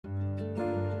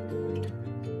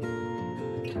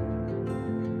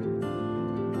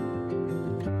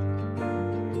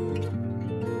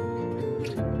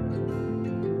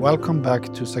Welcome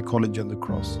back to Psychology on the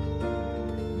Cross.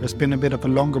 There's been a bit of a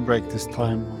longer break this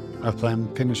time after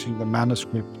I'm finishing the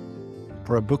manuscript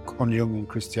for a book on Jung and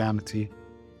Christianity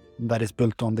that is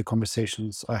built on the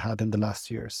conversations I had in the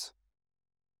last years.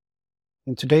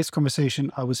 In today's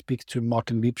conversation, I will speak to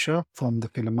Martin Liebscher from the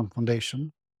Philemon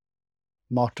Foundation.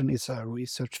 Martin is a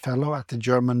research fellow at the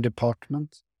German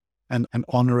department and an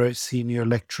honorary senior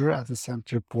lecturer at the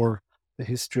Center for the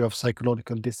History of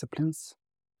Psychological Disciplines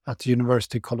at the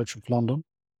University College of London.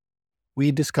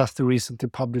 We discussed the recently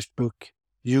published book,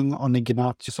 Jung on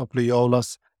Ignatius of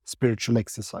Loyola's Spiritual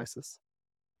Exercises,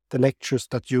 the lectures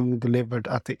that Jung delivered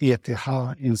at the ETH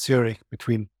in Zurich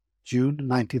between June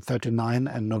 1939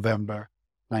 and November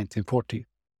 1940.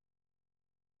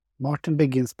 Martin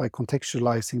begins by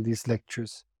contextualizing these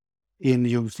lectures in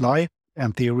Jung's life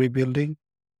and theory building,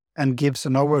 and gives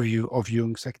an overview of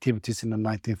Jung's activities in the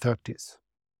 1930s.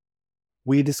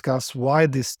 We discuss why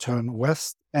this turn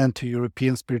west and to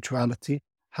European spirituality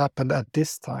happened at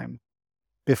this time,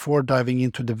 before diving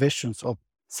into the visions of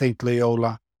Saint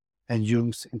Loyola and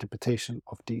Jung's interpretation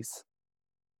of these.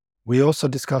 We also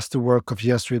discuss the work of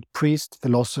Jesuit priest,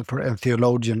 philosopher, and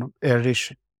theologian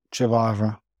Erich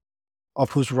Guevara,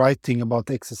 of whose writing about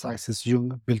the exercises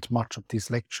Jung built much of these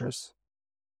lectures.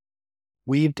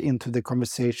 Weaved into the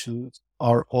conversations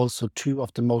are also two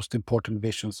of the most important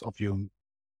visions of Jung.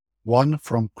 One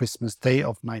from Christmas Day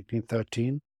of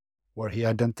 1913, where he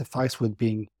identifies with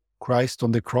being Christ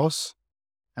on the cross,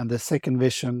 and the second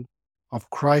vision of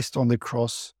Christ on the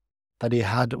cross that he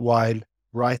had while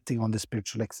writing on the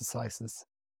spiritual exercises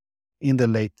in the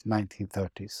late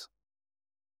 1930s.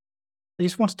 I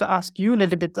just wanted to ask you a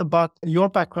little bit about your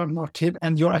background, Martin,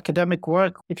 and your academic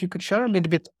work. If you could share a little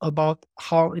bit about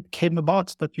how it came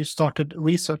about that you started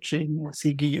researching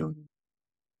C.G. Jung.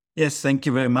 Yes, thank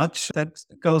you very much. That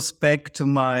goes back to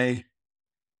my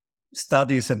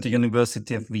studies at the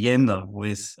University of Vienna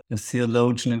with the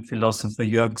theologian and philosopher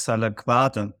Jörg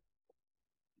Quader,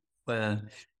 where I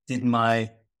did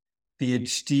my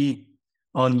PhD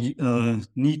on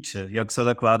Nietzsche.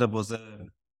 Jörg Quader was a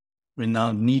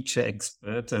renowned Nietzsche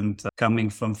expert, and coming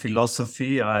from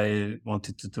philosophy, I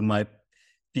wanted to do my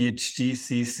PhD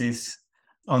thesis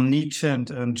on Nietzsche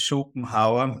and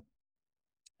Schopenhauer,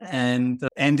 and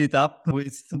ended up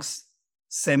with a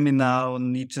seminar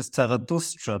on Nietzsche's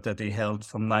Zarathustra that he held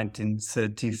from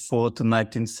 1934 to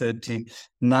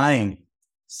 1939.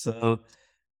 So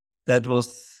that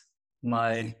was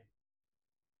my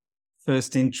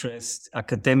first interest,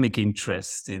 academic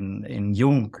interest in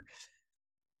Jung.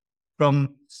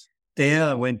 From there,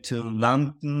 I went to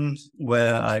London,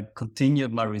 where I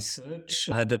continued my research.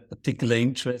 I had a particular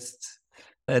interest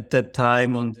at that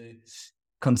time on the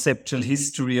conceptual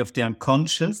history of the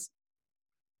unconscious,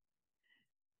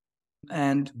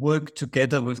 and worked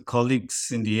together with colleagues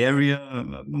in the area,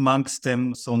 amongst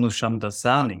them Sono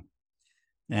Shamdasani.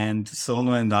 And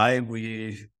Sono and I,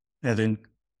 we had a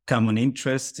common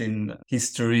interest in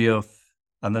history of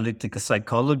analytical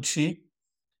psychology.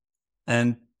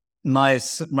 And my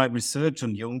research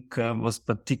on Jung was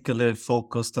particularly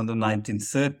focused on the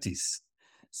 1930s.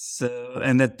 So,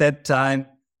 and at that time,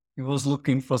 he was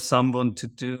looking for someone to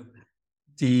do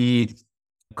the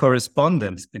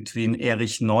correspondence between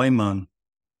Erich Neumann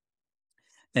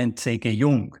and C.G.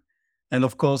 Jung. And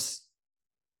of course,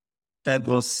 that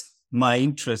was my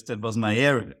interest, that was my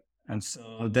area. And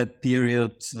so that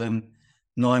period when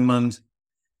Neumann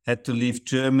had to leave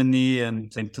Germany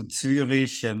and went to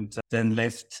Zurich and then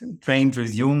trained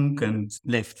with Jung and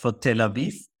left for Tel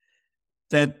Aviv,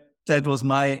 that was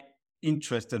my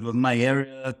interest, that was my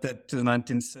area, that the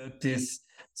 1930s.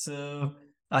 So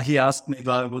he asked me if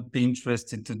I would be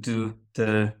interested to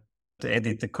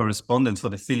edit the correspondence for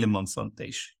the Philemon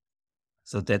Foundation.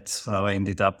 So that's how I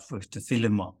ended up with the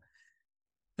Philemon.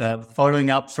 Following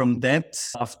up from that,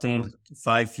 after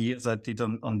 5 years I did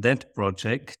on that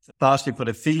project, partially for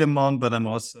the Philemon, but I'm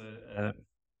also a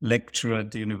lecturer at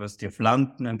the University of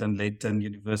London and then later in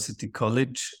University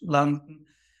College London.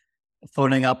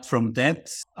 Following up from that,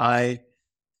 I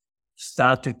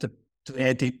started to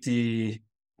edit the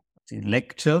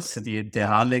lectures, the ETH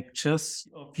lectures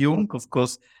of Jung. Of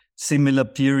course, similar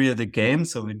period again,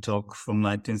 so we talk from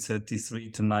 1933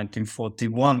 to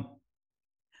 1941.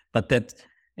 But that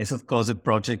is, of course, a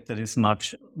project that is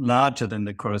much larger than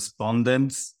the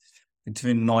correspondence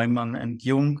between Neumann and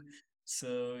Jung.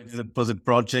 So it was a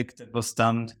project that was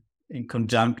done in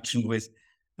conjunction with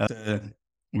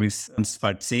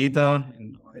Falzeder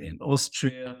in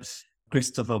Austria,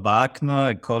 Christopher Wagner,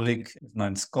 a colleague now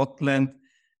in Scotland,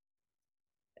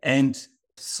 and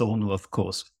Sono, of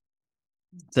course.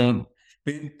 So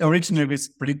Originally, we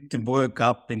split the work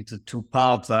up into two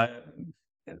parts.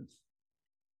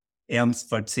 Ernst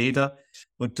Falzeder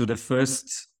would do the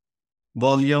first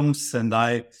volumes, and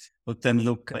I would then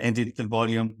edit the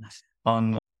volume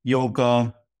on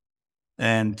yoga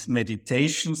and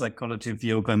meditation, psychology of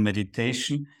yoga and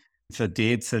meditation, for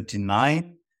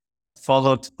E39,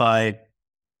 followed by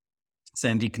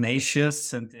St.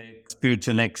 Ignatius and the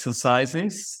spiritual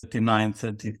exercises,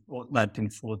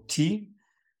 1914.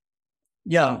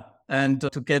 Yeah, and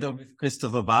together with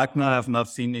Christopher Wagner, I have now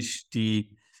finished the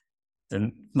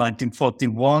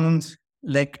 1941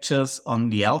 lectures on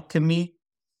the alchemy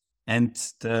and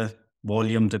the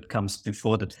volume that comes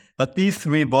before that. But these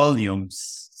three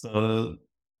volumes, so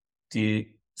the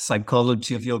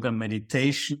psychology of yoga and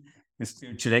meditation, the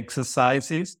spiritual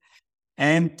exercises,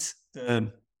 and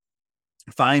the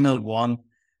final one,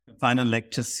 the final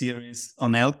lecture series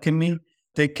on alchemy,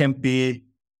 they can be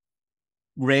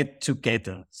read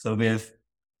together. So we have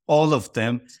all of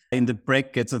them in the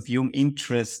brackets of Jung's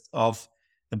interest of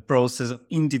the process of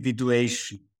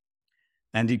individuation.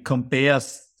 And he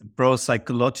compares the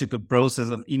psychological process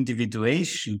of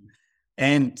individuation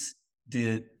and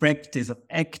the practice of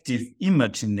active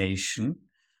imagination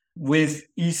with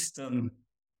Eastern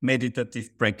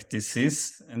meditative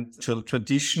practices and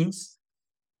traditions,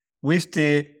 with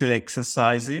the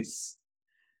exercises,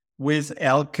 with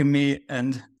alchemy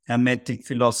and Hermetic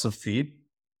philosophy,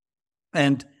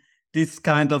 and this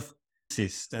kind of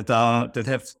that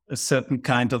have a certain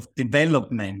kind of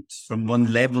development from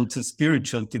one level to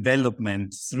spiritual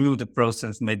development through the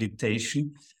process of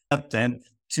meditation, but then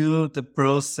to the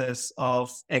process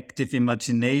of active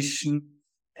imagination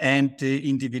and the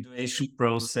individuation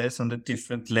process on the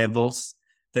different levels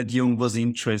that Jung was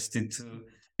interested to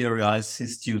theorize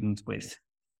his students with.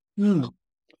 And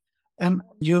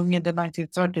Jung in the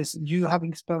 1930s, you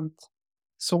having spent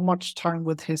so much time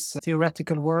with his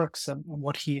theoretical works and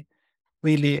what he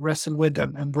really wrestled with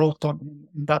and wrote on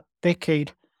in that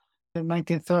decade. The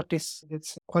 1930s,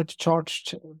 it's quite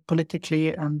charged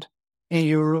politically and in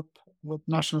Europe with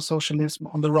National Socialism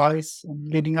on the rise and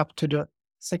leading up to the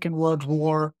Second World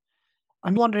War.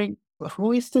 I'm wondering,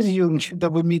 who is this Jung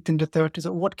that we meet in the 30s?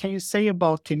 What can you say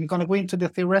about him? You're going to go into the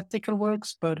theoretical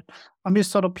works, but I'm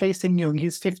just sort of placing Jung.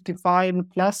 He's 55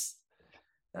 plus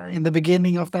in the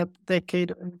beginning of that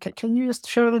decade. Can you just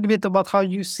share a little bit about how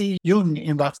you see Jung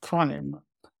in that time?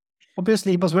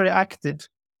 Obviously, he was very active.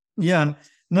 Yeah,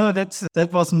 no, that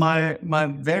was my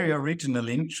very original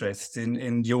interest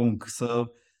in Jung.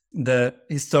 So the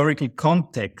historical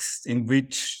context in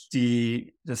which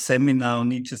the seminar on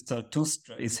Nietzsche's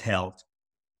Zarathustra is held.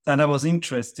 And I was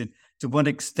interested to what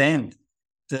extent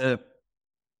the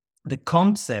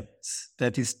concepts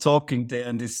that he's talking there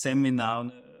in this seminar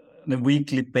on a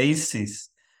weekly basis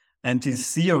and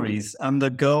his theories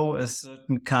undergo a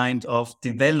certain kind of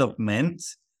development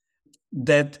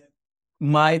that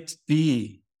might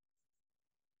be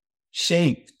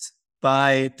shaped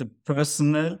by the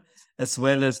personal as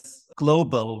well as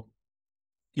global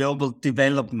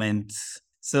development.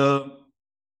 So,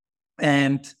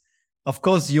 and of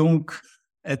course, Jung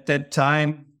at that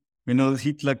time,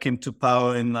 Hitler came to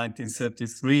power in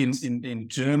 1933 in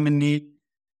Germany.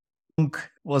 Jung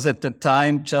was at the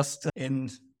time just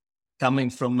coming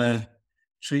from a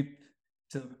trip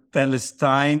to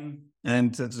Palestine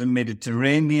and the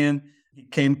Mediterranean. He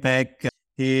came back.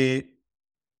 He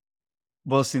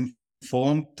was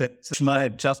informed that Schma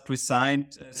had just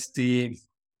resigned as the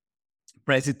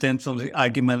president of the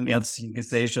Allgemeinen Ärztlichen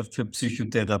Gesellschaft für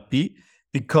Psychotherapie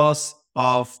because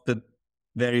of the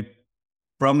very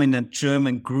prominent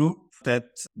German group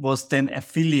that was then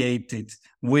affiliated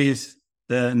with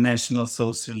the National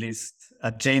Socialist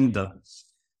agenda.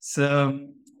 So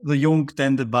the Jung,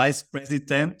 then the vice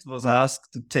president, was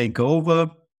asked to take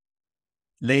over.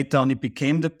 Later on, he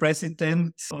became the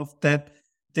president of that.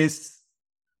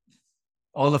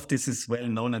 All of this is well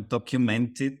known and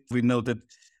documented. We know that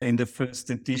in the first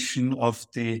edition of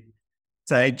the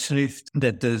Zeitschrift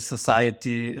that the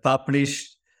society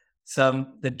published,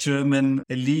 the German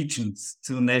allegiance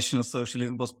to National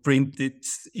Socialism was printed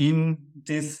in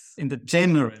the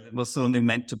general. It was only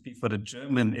meant to be for the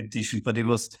German edition, but it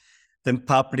was then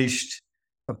published,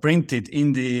 printed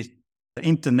in the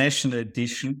international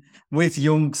edition with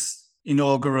Jung's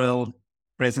inaugural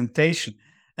presentation.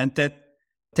 And that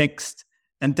text,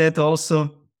 and that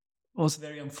also was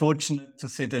very unfortunate, to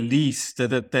say the least,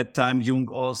 that at that time Jung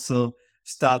also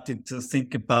started to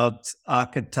think about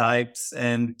archetypes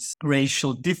and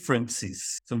racial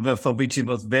differences, for which he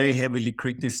was very heavily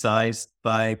criticized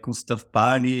by Gustav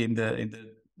Bali in the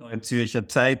Neue Zürcher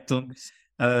Zeitung.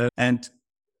 And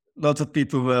lots of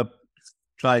people were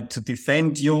tried to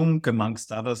defend Jung,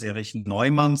 amongst others, Erich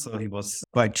Neumann. So he was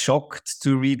quite shocked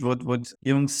to read what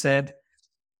Jung said.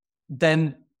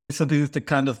 Then, so this is the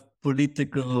kind of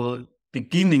political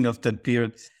beginning of that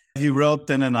period. He wrote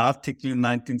then an article in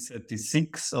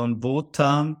 1936 on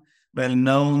Wotan, well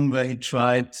known, where he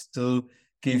tried to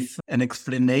give an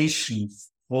explanation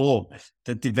for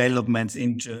the developments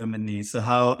in Germany. So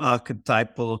how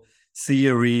archetypal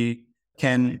theory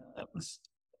can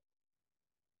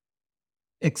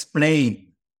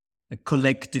explain a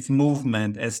collective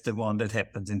movement as the one that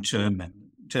happens in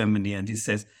Germany. And he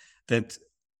says that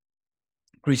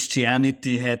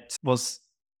Christianity was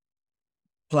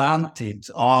planted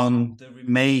on the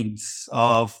remains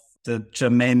of the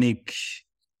Germanic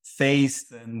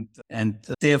faith, and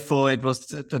therefore it was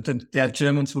the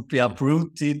Germans would be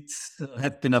uprooted,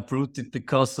 had been uprooted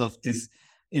because of this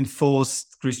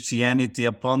enforced Christianity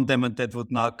upon them, and that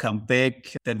would now come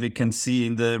back, that we can see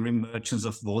in the reemergence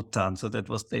of Wotan. So that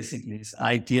was basically his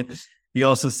idea. He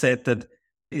also said that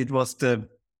it was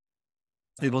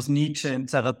Nietzsche and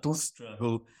Zarathustra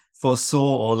who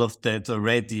foresaw all of that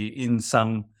already in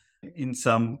some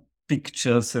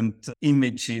pictures and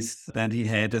images that he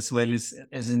had, as well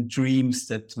as in dreams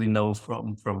that we know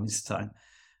from his time,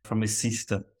 from his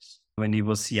sister when he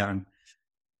was young.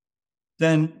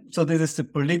 Then, so this is the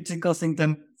political thing.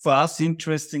 Then for us,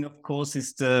 interesting, of course,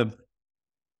 is the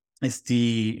ETH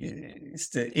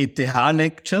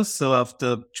lectures. So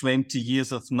after 20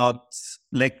 years of not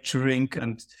lecturing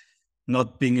and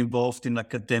not being involved in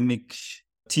academic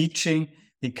teaching,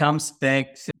 he comes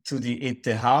back to the ETH,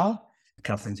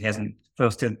 because he hasn't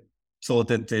first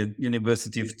taught at the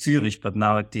University of Zurich, but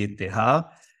now at the ETH,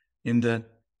 in the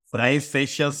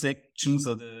Freifächer section,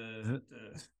 so the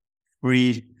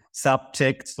free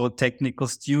subjects for technical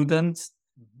students.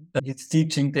 He's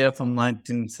teaching there from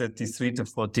 1933 to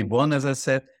 41, as I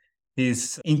said.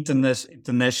 He's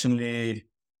internationally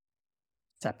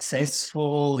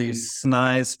successful, he's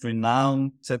nice,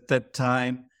 renowned at that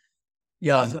time.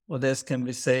 Yeah, what else can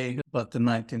we say about the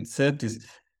 1930s?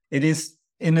 It is,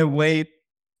 in a way,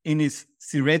 in his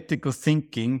theoretical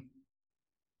thinking,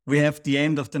 we have the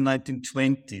end of the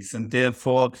 1920s, and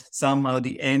therefore somehow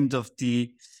the end of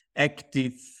the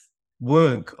active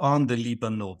work on the Liber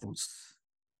Novus.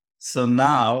 So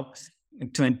now,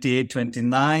 in 28,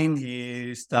 29,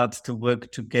 he starts to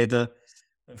work together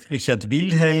with Richard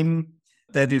Wilhelm.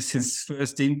 That is his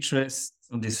first interest,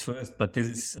 not his first, but this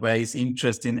is where his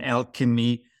interest in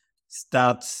alchemy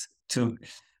starts to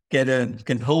get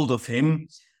hold of him.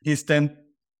 He's then,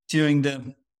 during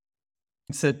the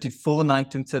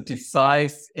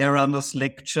 1935 Eranos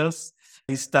lectures,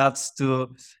 he starts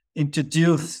to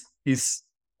introduce his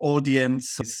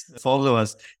audience, his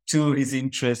followers, to his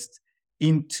interest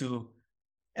into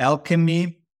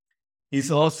alchemy.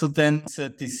 He's also then,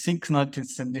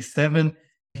 1977,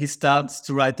 he starts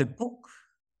to write a book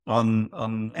on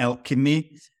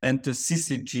alchemy and the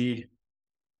syzygy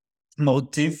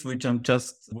motive, which I'm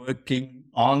just working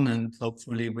on and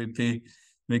hopefully will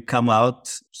come out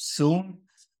soon.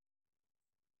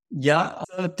 Yeah,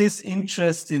 so this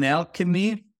interest in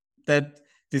alchemy, that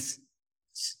this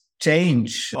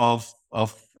change of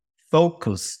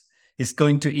focus is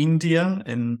going to India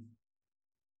in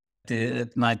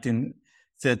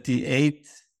 1938,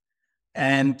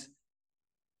 and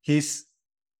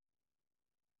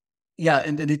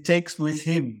and he takes with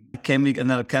him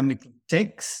an alchemical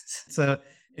text. So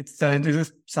this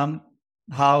is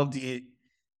somehow the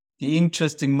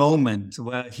interesting moment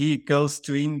where he goes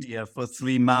to India for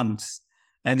 3 months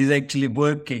and is actually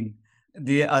working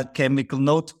the alchemical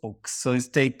notebooks. So he's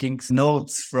taking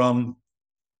notes from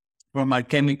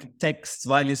alchemical texts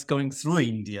while he's going through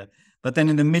India. But then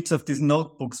in the midst of these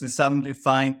notebooks, we suddenly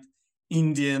find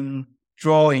Indian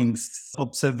drawings,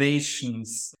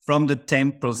 observations from the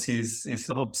temples he's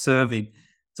observing.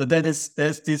 So there's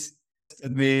this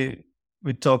that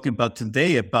we're talking about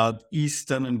today, about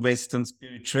Eastern and Western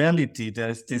spirituality.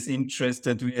 There's this interest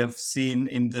that we have seen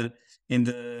in the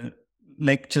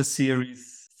lecture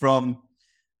series from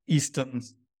Eastern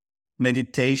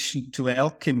meditation to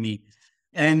alchemy.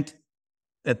 And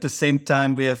at the same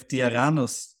time, we have the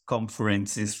Eranos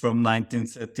conferences from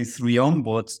 1933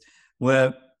 onwards,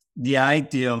 where the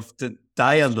idea of the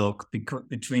dialogue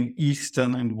between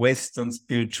Eastern and Western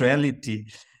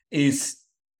spirituality is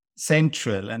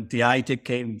central. And the idea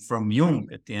came from Jung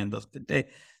at the end of the day.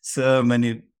 So when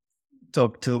you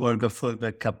talk to Olga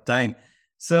Vollberg-Kaptein.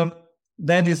 So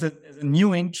that is a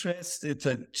new interest. It's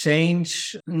a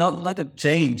change, not a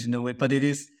change in a way, but it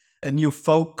is a new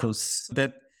focus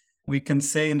that we can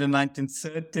say in the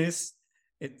 1930s.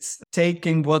 It's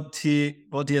taking what he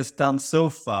has done so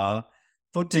far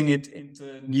putting it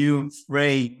into a new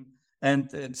frame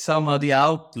and somehow the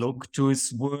outlook to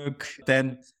his work,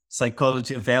 then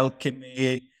Psychology of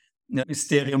Alchemy,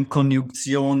 Mysterium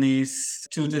Conjunctionis,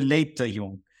 to the later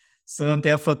Jung. So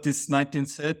therefore, these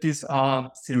 1930s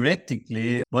are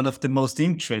theoretically one of the most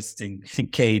interesting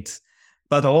decades.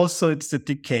 But also it's the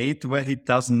decade where he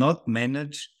does not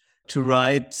manage to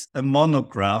write a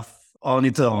monograph on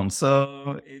its own.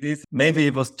 So it is, maybe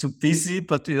it was too busy,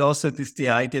 but it also is the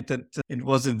idea that it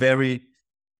was a very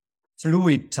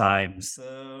fluid time.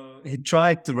 So he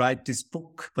tried to write this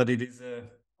book, but it is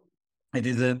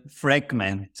a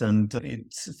fragment and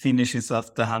it finishes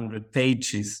after 100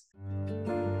 pages.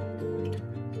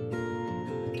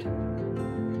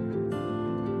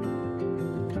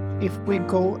 If we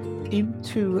go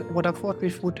into what I thought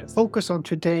we would focus on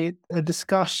today, a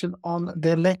discussion on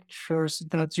the lectures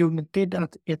that Jung did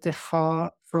at ETH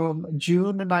from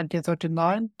June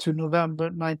 1939 to November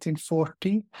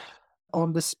 1940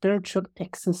 on the spiritual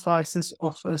exercises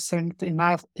of Saint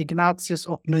Ignatius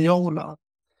of Loyola.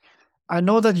 I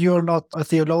know that you're not a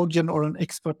theologian or an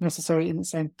expert necessarily in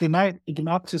Saint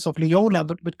Ignatius of Loyola,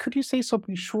 but could you say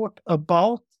something short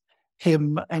about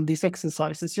him and these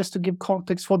exercises, just to give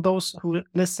context for those who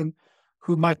listen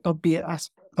who might not be as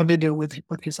familiar with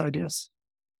his ideas?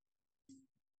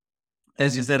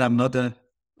 As you said, I'm not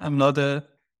a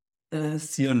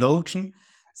theologian,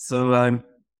 so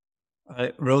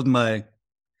I wrote my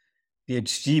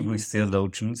PhD with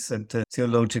theologians at the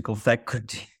theological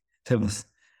faculty.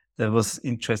 That was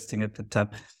interesting at the time.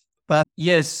 But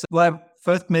yes, well,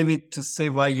 first maybe to say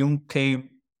why Jung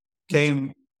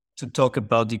came to talk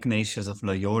about Ignatius of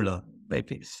Loyola,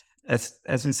 maybe.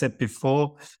 As we said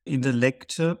before, in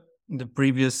the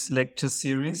previous lecture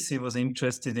series, he was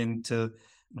interested into,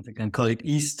 what we can call it,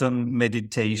 Eastern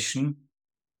meditation.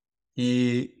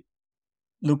 He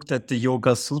looked at the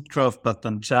Yoga Sutra of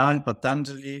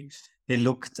Patanjali. He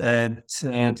looked at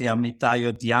the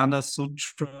Amitaya Dhyana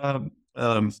Sutra,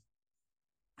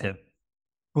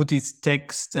 Buddhist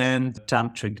text and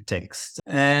Tantric text.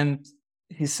 And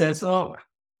he says, oh,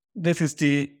 this is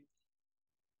the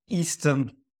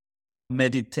Eastern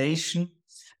meditation.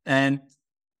 And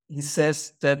he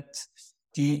says that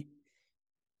the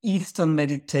Eastern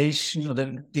meditation, or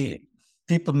the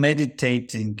people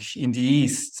meditating in the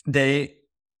East, they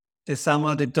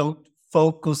don't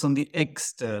focus on the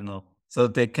external. So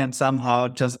they can somehow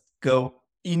just go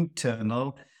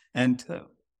internal and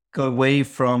go away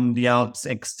from the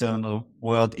external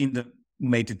world in the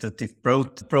meditative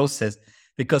process,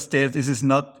 because this is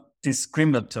not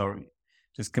discriminatory.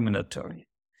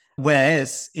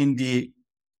 Whereas in the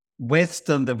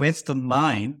Western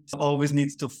mind always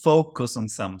needs to focus on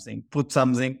something, put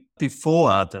something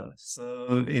before others.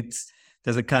 So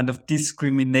there's a kind of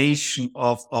discrimination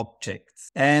of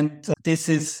objects. And he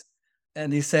says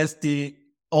the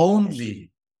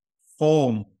only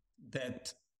form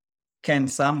that can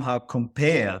somehow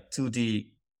compare to the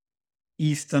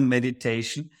Eastern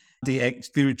meditation, the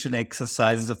spiritual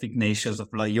exercises of Ignatius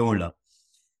of Loyola.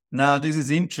 Now, this is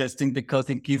interesting because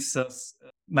it gives us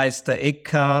Meister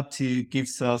Eckhart, he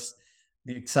gives us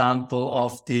the example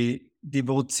of the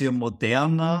Devotio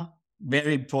Moderna,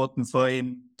 very important for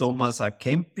him, Thomas à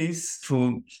Kempis,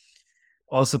 who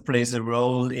also plays a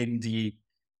role in the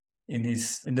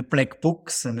Black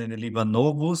Books and in the Liber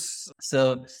Novus.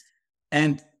 So,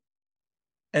 and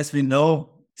as we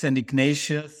know, Saint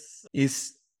Ignatius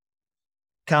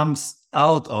comes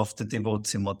out of the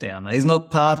Devotio Moderna. He's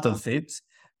not part of it,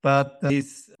 but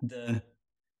he's the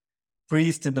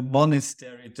priest in the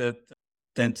monastery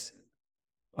that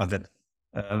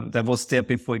was there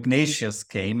before Ignatius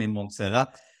came in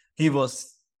Montserrat. He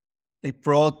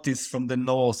brought this from the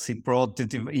north. He brought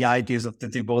the ideas of the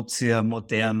Devotio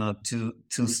Moderna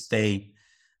to Spain.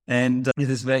 And this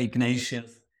is where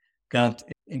Ignatius got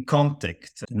in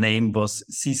contact. The name was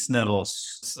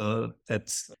Cisneros. So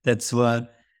that's where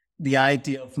the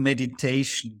idea of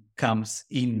meditation comes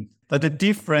in. But the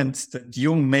difference that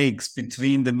Jung makes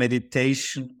between the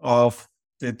meditation of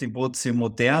the Devotio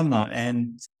Moderna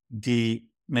and the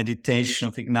meditation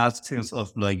of Ignatius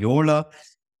of Loyola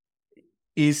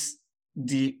is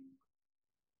the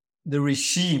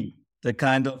regime, the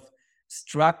kind of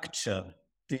structure,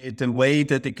 the way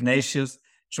that Ignatius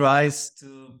tries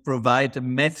to provide a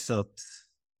method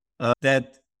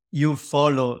that you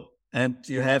follow, and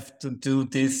you have to do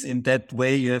this in that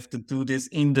way. You have to do this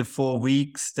in the 4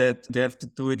 weeks, that you have to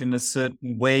do it in a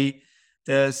certain way.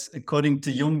 According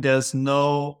to Jung, there's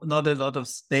not a lot of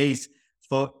space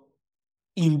for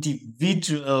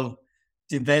individual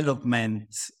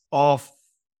development of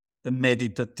the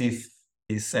meditative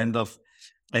and of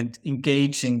and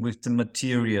engaging with the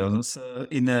materials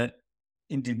in an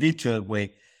individual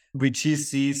way, which he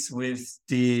sees with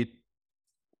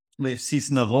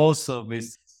Cisneros,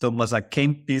 with Thomas A.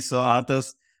 Kempis or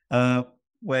others,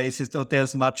 where he says, oh,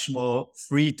 there's much more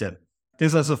freedom.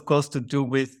 This has, of course, to do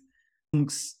with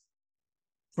Jung's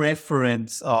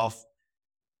preference of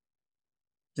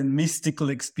the mystical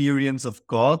experience of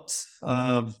God.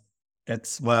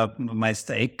 That's where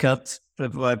Meister Eckhart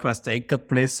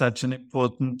plays such an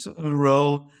important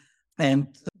role, and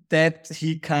that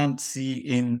he can't see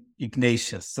in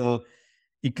Ignatius. So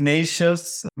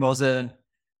Ignatius was a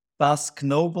Basque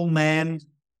nobleman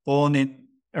born in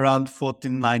around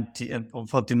 1490 and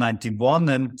 1491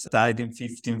 and died in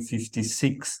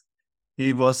 1556.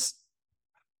 He was,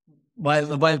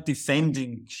 while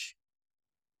defending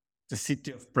the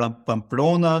city of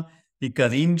Pamplona, he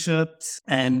got injured,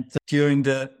 and during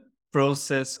the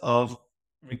process of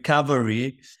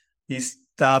recovery, he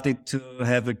started to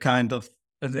have a kind of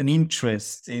an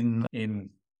interest in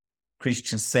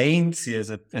Christian saints. He has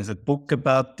a book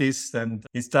about this, and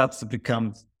he starts to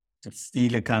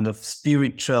feel a kind of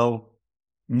spiritual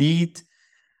need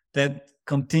that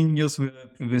continues with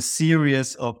a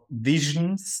series of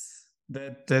visions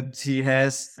that he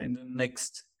has in the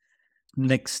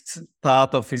next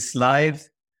part of his life.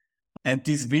 And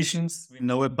these visions we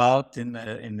know about in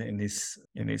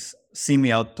his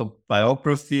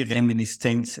semi-autobiography,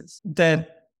 Reminiscences.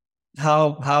 That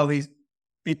how he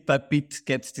bit by bit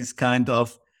gets this kind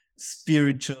of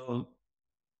spiritual,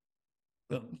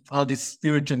 how this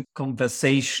spiritual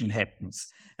conversation happens.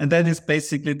 And that is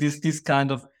basically this kind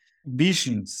of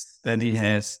visions that he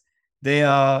has. They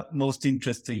are most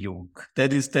interesting to Jung.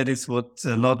 That is what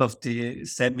a lot of the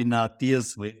seminar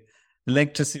deals with. The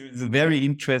lecture series is very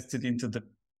interested into the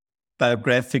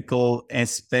biographical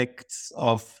aspects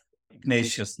of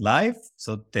Ignatius' life.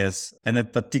 So and in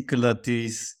particular,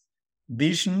 these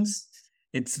visions.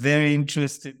 It's very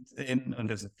interested in, and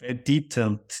there's a very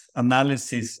detailed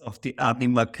analysis of the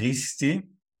Anima Christi,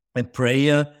 a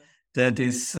prayer that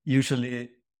is usually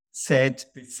said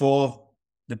before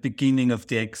the beginning of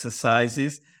the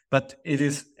exercises, but it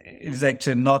is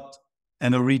actually not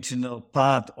an original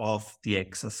part of the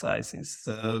exercises.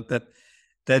 So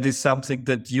that is something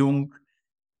that Jung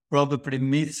probably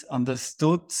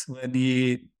misunderstood when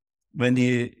he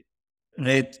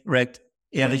read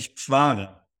Erich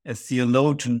Pfarrer, a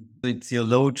theologian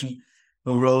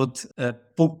who wrote a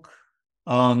book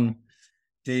on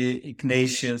the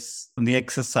Ignatius, on the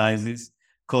exercises,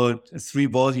 called 3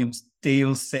 volumes,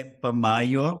 Deus Semper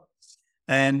Maior.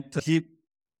 And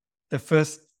the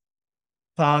first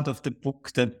part of the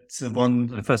book, the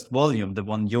first volume, the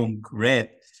one Jung read,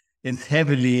 is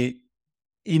heavily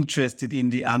interested in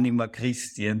the Anima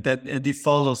Christi, and he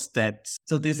follows that.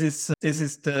 So this is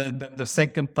the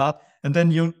second part, and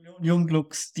then Jung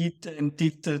looks in a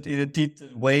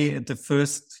detailed way at the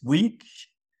first week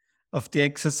of the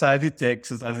exercise. The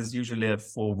exercises usually have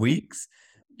 4 weeks.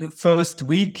 The first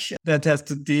week that has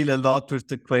to deal a lot with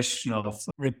the question of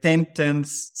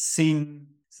repentance, sin,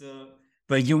 so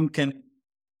where Jung can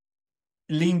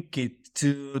link it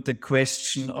to the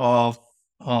question of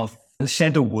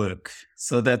shadow work.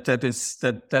 So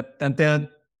and there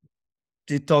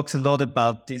he talks a lot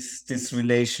about this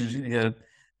relationship,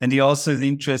 and he also is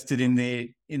interested in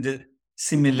the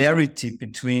similarity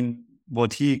between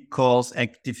what he calls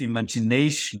active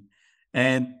imagination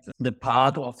and the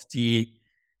part of the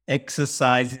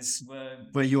exercises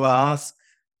where you are asked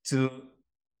to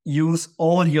use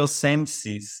all your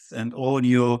senses and all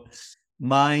your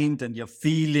mind and your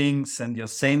feelings and your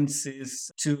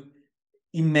senses to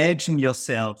imagine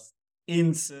yourself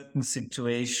in certain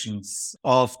situations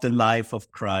of the life of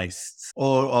Christ,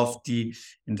 or of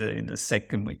in the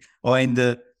second week, or in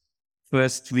the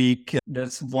first week.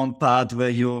 There's one part where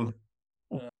you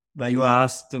are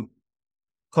asked to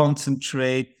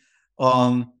concentrate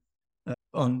on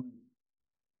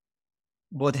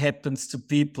what happens to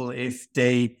people if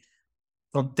they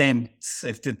condemn,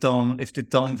 if they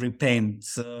don't repent.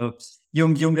 So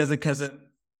Jung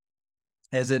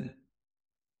has a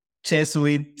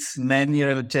Jesuit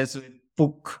manual, a Jesuit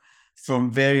book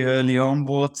from very early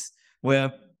onwards,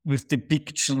 where with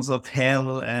depictions of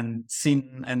hell and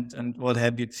sin and what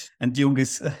have you. And Jung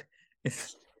is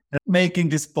making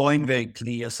this point very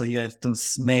clear. So you have to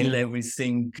smell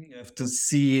everything, you have to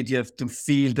see it, you have to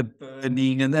feel the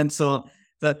burning, and so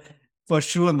that for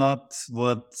sure not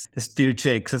what the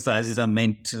spiritual exercises are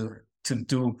meant to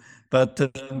do. But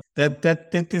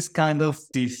that is kind of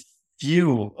this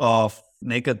view of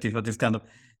negative, or this kind of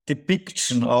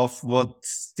depiction of what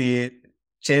the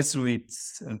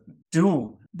Jesuits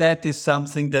do. That is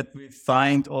something that we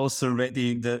find also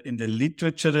already in the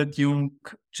literature that Jung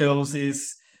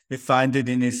chooses. We find it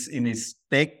in his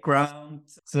background.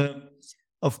 So,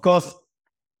 of course,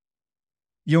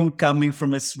 Jung coming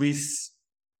from a Swiss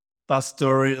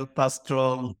pastoral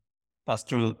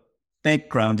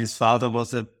background. His father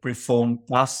was a Reformed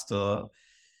pastor,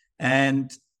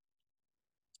 and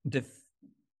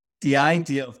the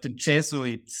idea of the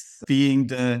Jesuits being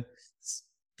the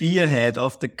spearhead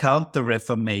of the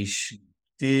Counter-Reformation,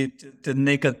 the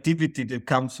negativity that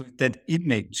comes with that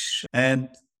image, and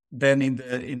then in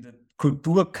the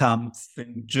Kulturkampf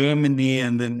in Germany,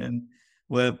 and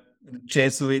where the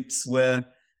Jesuits were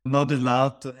not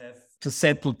allowed to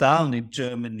settle down in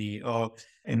Germany, or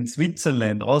in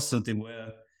Switzerland also they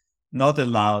were not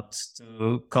allowed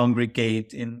to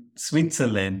congregate in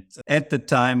Switzerland at the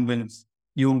time when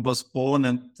Jung was born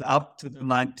and up to the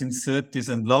 1930s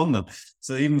and longer.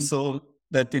 So even so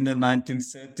that in the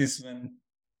 1930s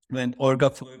when Olga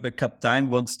Fröbe-Kaptein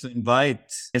wants to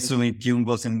invite Jesuit, Jung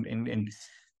was in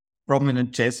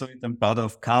prominent Jesuit and brother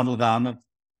of Karl Rahner,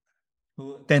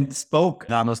 who then spoke at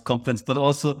Rahner's conference, but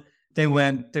also they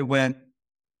went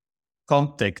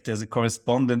contact. There's a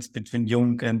correspondence between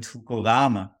Jung and Hugo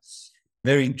Rahner.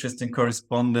 Very interesting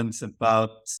correspondence about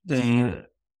the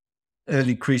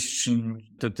early Christian,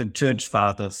 the church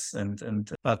fathers and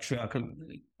patriarchal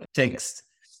text.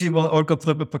 Olga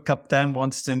Fröbe-Kaptein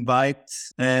wants to invite,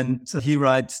 and he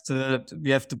writes that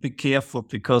we have to be careful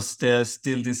because there's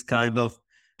still this kind of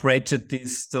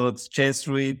prejudice towards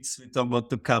Jesuits. We don't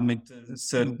want to come into a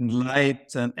certain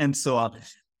light and so on.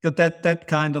 So that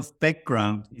kind of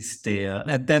background is there,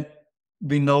 and that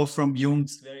we know from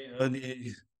Jung's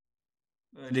very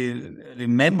early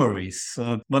memories.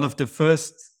 So one of the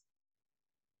first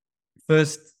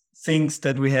things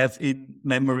that we have in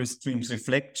Memories, Dreams,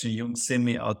 Reflection, Jung's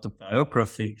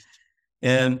semi-autobiography,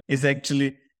 is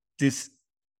actually this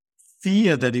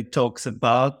fear that he talks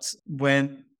about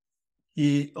when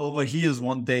he overhears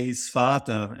one day his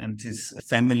father and his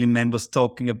family members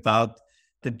talking about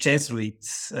the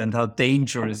Jesuits and how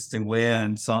dangerous they were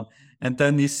and so on. And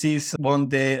then he sees one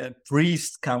day a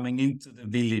priest coming into the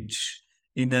village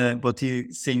in what he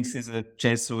thinks is a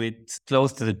Jesuit,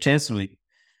 close to the Jesuit.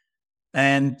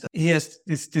 And he has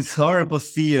this horrible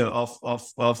fear of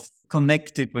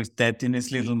connected with that in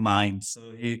his little mind.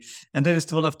 And that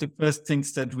is one of the first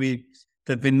things that we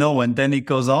know. And then he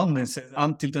goes on and says,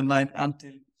 until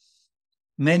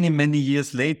many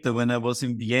years later, when I was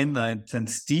in Vienna and St.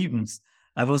 Stephen's,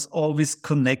 I was always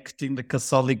connecting the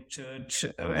Catholic Church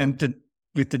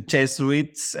with the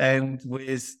Jesuits and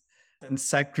with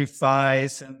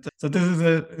sacrifice. And so this is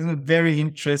a very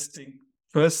interesting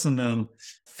personal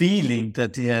feeling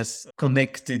that he has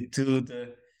connected to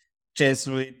the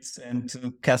Jesuits and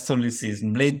to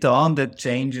Catholicism. Later on, that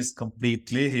changes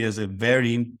completely. He is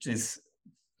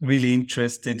really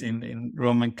interested in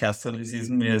Roman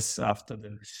Catholicism. Yes, after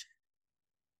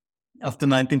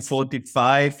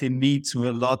 1945, he meets with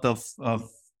a lot of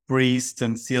priests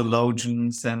and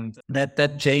theologians, and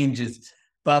that changes.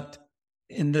 But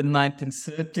in the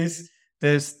 1930s,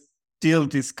 there's still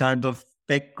this kind of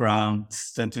background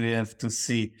that we have to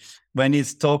see when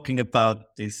he's talking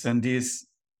about this, and he's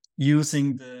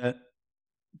using the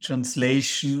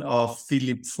translation of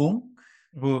Philipp Funk,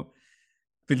 who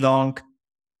belonged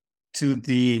to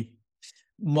the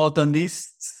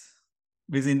modernists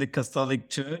within the Catholic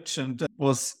Church and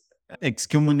was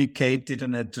excommunicated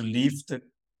and had to leave the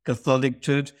Catholic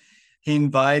Church. He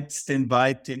invites to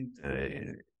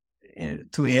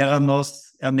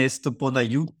Eranos Ernesto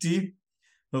Bonaiuti,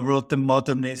 who wrote the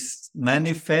Modernist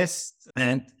Manifest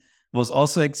and was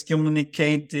also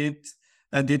excommunicated.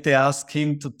 And they asked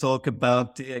him to talk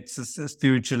about the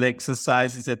spiritual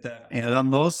exercises at the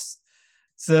Eranos.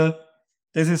 So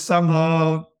this is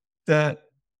somehow the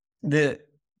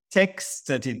text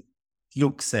that he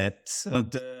looks at,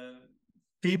 the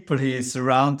people he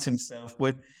surrounds himself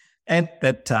with at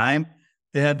that time.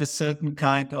 They had a certain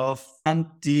kind of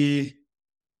anti-Catholic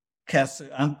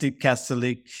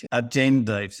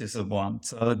agenda, if you so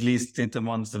want, or at least in the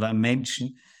ones that I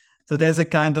mentioned. So there's a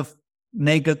kind of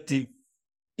negative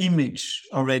image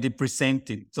already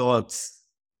presented towards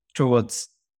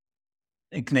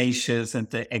Ignatius and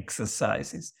the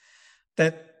exercises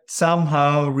that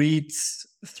somehow reads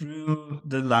through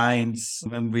the lines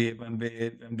when we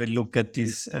look at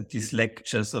these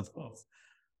lectures of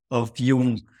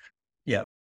Jung. Yeah.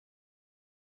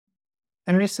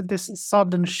 And is it this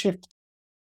sudden shift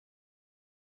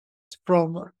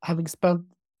from having spent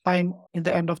time in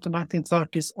the end of the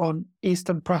 1930s on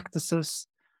Eastern practices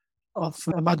of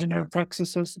imaginary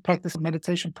practices,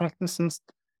 meditation practices.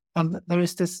 And there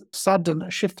is this sudden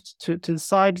shift to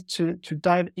decide to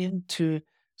dive into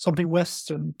something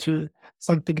Western, to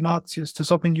St. Ignatius, to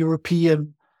something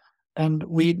European. And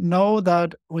we know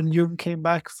that when Jung came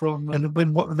back and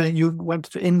when Jung went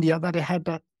to India, that he had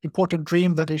that important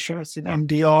dream that he shares in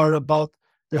MDR about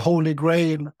the Holy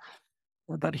Grail,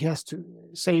 that he has to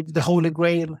save the Holy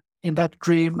Grail in that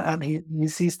dream. And he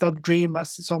sees that dream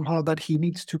as somehow that he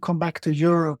needs to come back to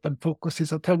Europe and focus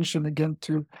his attention again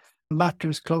to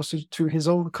matters closer to his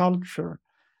own culture.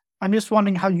 I'm just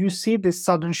wondering how you see this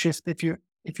sudden shift, if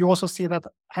you also see that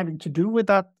having to do with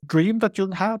that dream that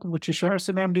you had, which he shares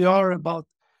in MDR, about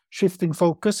shifting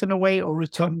focus in a way or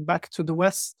returning back to the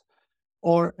West,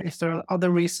 or is there other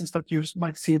reasons that you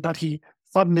might see that he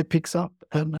suddenly picks up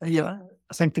and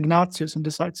St. Ignatius and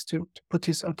decides to put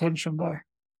his attention there?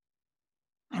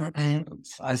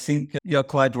 I think you're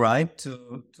quite right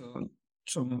to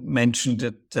mention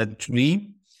that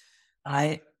dream.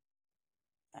 I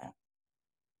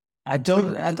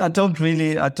don't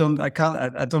really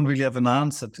have an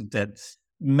answer to that.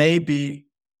 Maybe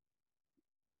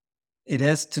it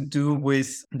has to do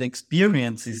with the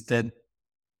experiences that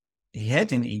he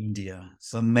had in India.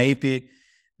 So maybe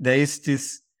there is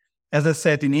this, as I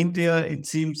said, in India, it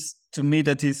seems to me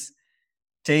that he's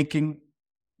taking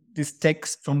this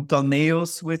text from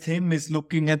Torneos with him, is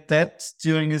looking at that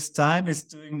during his time, is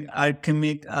doing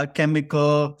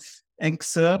alchemical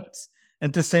excerpts.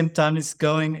 At the same time, is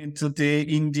going into the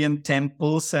Indian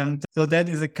temples. And so that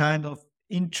is a kind of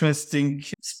interesting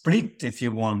split, if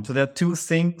you want. So there are two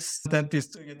things that he's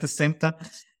doing at the same time,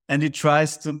 and he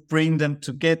tries to bring them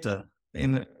together,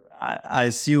 I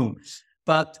assume.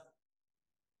 But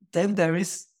then there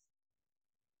is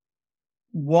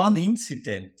one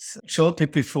incident shortly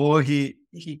before he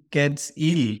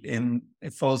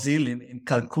falls ill in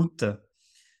Calcutta,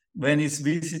 when he's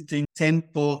visiting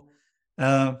temple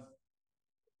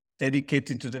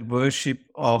dedicated to the worship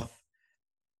of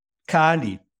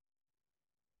Kali,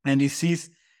 and he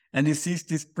sees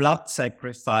these blood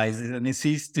sacrifices, and he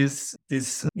sees he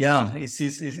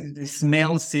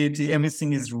smells it,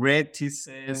 everything is red, he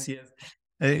says, yes.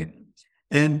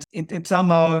 And it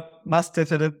somehow must have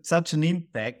had such an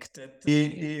impact that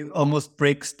he almost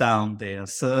breaks down there.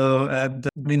 So, and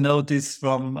we know this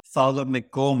from Father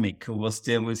McCormick, who was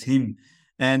there with him.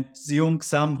 And Jung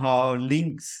somehow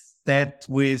links that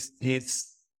with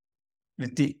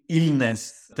the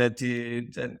illness that he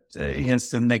has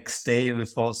the next day. He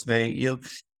falls very ill.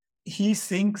 He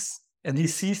thinks, and he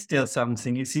sees there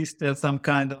something. He sees there some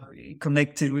kind of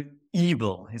connected with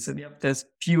evil. He said, "Yep, there's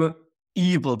pure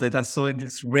evil that I saw in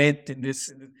this red,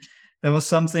 there was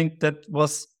something that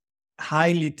was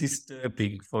highly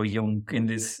disturbing for Jung in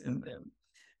this."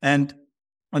 And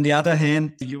on the other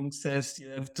hand, Jung says you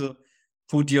have to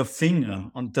put your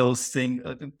finger on those things,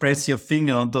 press your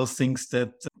finger on those things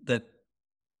that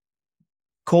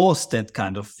cause that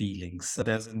kind of feelings. So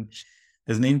there's an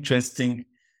interesting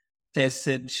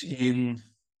passage in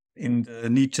the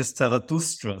Nietzsche's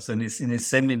Zarathustra, so in his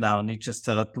seminar, Nietzsche's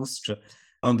Zarathustra,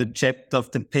 on the chapter of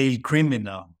the pale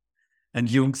criminal. And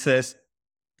Jung says,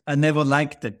 I never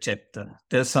liked that chapter.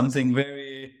 There's something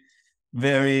very,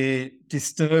 very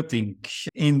disturbing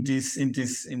in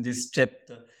this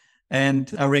chapter.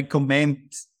 And I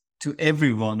recommend to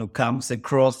everyone who comes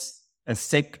across a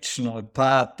section or a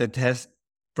part that has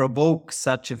provoked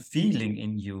such a feeling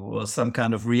in you or some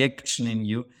kind of reaction in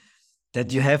you,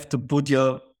 that you have to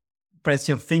press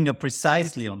your finger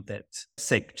precisely on that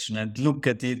section and look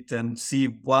at it and see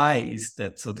why is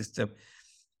that. So this,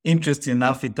 interesting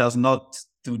enough, it does not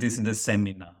do this in the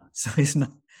seminar. So he's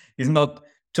not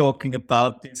talking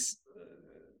about this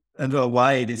and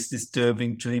why it is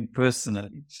disturbing to him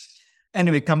personally.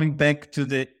 Anyway, coming back to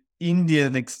the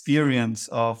Indian experience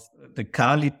of the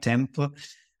Kali temple,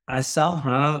 I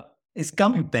somehow is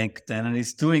coming back then, and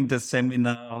he's doing the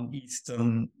seminar on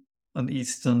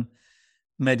Eastern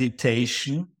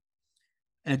meditation,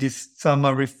 and is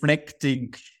somehow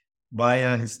reflecting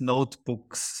via his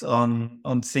notebooks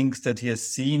on things that he has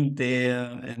seen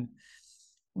there. And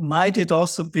might it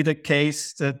also be the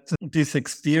case that this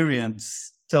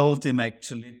experience told him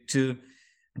actually to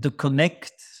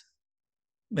connect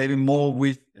maybe more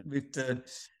with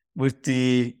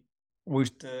the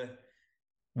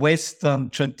Western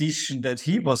tradition that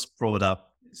he was brought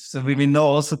up. So we know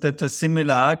also that a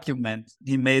similar argument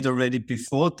he made already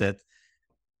before that,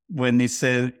 when he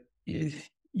said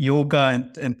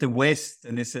yoga and the West,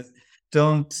 and he said,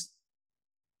 don't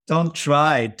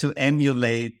try to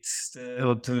emulate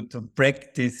or to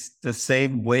practice the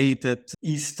same way that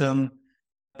Eastern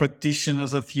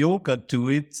practitioners of yoga do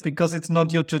it because it's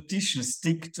not your tradition.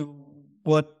 Stick to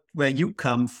where you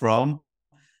come from,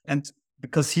 and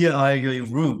because here are your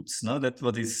roots. No, that's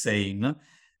what he's saying. No?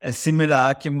 A similar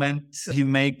argument he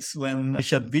makes when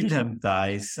Richard Wilhelm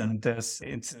dies, and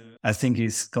I think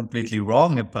he's completely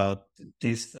wrong about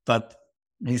this, but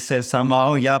he says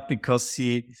somehow, because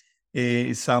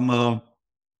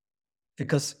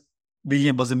because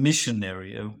William was a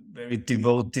missionary, a very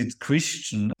devoted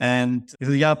Christian. And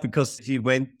because he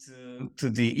went to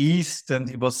the East and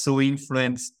he was so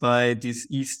influenced by these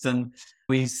Eastern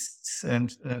Buddhists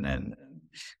and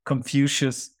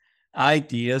Confucius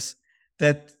ideas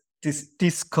that this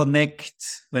disconnect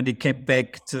when he came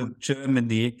back to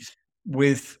Germany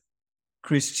with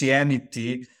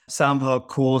Christianity somehow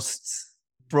caused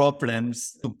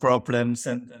problems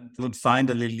and would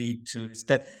finally lead to his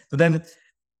death. So then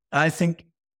I think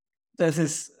it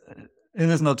is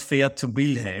not fair to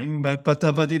Wilhelm,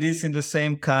 but it is in the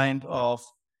same kind of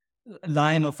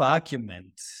line of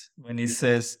argument when he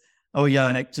says,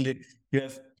 and actually you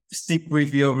have to stick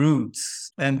with your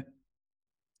roots, and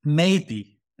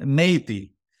maybe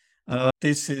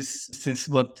this is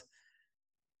what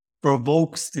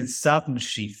provokes this sudden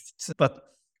shift. But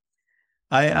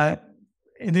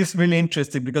it is really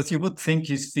interesting because you would think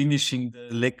he's finishing the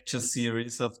lecture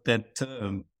series of that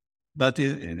term, but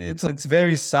it's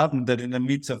very sudden that in the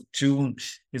midst of June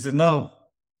he said, no,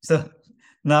 so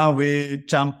now we're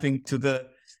jumping to the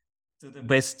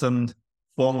Western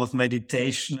form of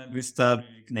meditation and we start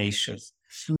with Ignatius.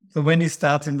 So when he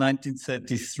started in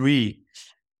 1933,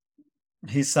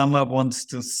 he somehow wants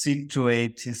to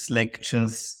situate his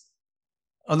lectures.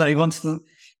 He wants to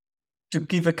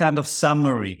give a kind of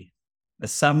summary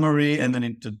and an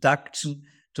introduction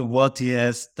to what he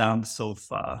has done so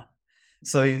far.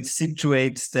 So he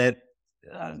situates that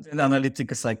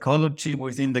analytical psychology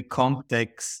within the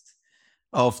context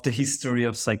of the history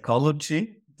of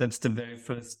psychology. That's the very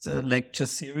first lecture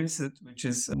series, which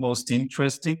is most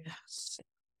interesting.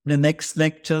 The next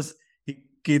lectures, he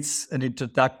gives an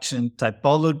introduction to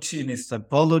typology. In his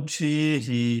typology,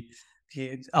 he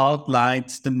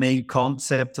outlines the main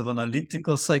concept of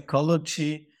analytical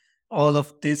psychology. All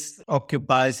of this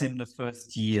occupies him the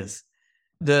first years.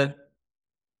 The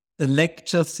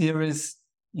lecture series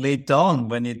later on,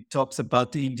 when it talks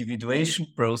about the individuation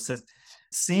process,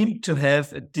 seem to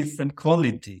have a different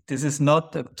quality. This is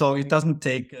not a talk, it doesn't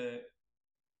take a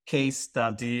case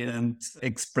study and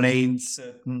explain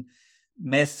certain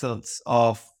methods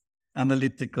of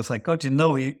analytical psychology.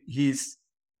 No, he's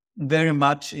very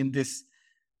much in this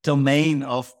domain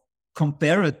of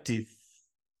comparative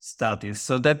studies.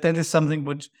 So that is something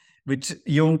which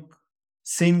Jung,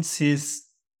 since his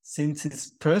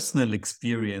personal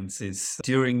experiences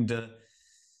during the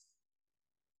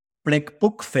Black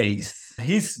Book phase,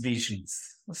 his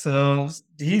visions, so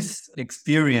his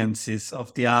experiences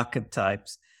of the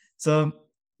archetypes. So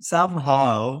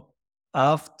somehow,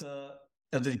 after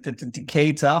the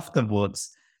decades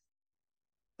afterwards,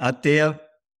 are there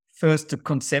first to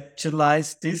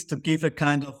conceptualize this, to give a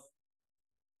kind of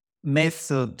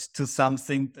method to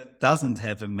something that doesn't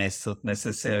have a method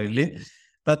necessarily,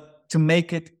 but to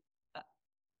make it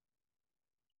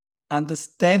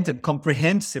understand and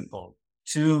comprehensible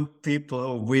to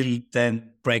people who will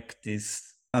then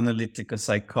practice analytical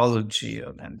psychology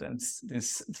and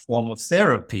this form of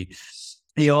therapy.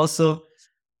 He also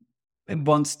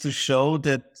wants to show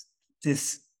that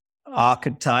these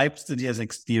archetypes that he has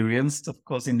experienced, of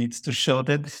course, he needs to show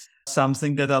that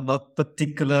something that are not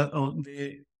particular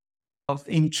only of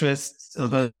interest,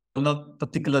 or not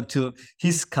particular to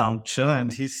his culture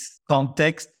and his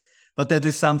context, but that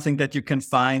is something that you can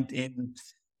find in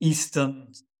Eastern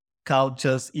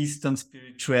cultures, Eastern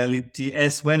spirituality,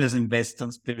 as well as in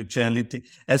Western spirituality,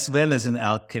 as well as in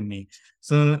alchemy.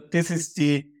 So this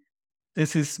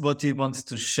is what he wants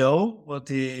to show, what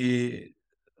he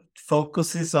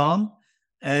focuses on,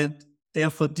 and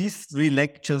therefore these three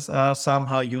lectures are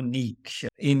somehow unique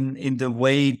in the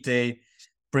way they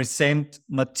present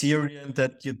material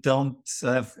that you don't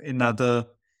have in other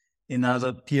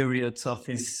periods of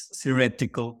his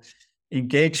theoretical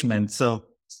engagement. So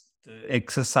the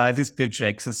exercises, spiritual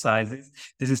exercises,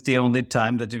 this is the only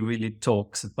time that he really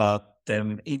talks about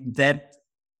them in that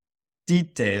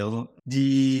detail.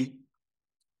 The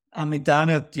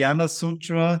Amidana Dhyana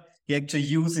Sutra, he actually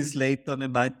uses later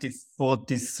in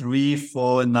 1943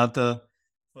 for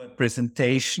a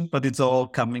presentation, but it's all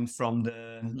coming from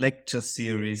the lecture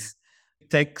series.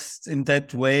 Text in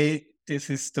that way,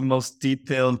 this is the most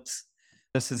detailed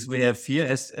as we have here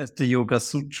as the Yoga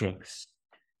Sutra.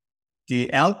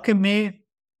 The alchemy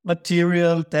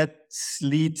material, that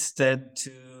leads then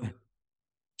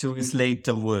to his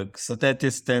later work. So that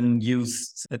is then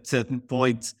used at certain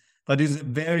points. But it's a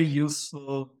very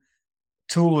useful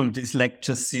tool, this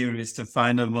lecture series, to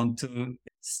finally want to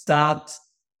start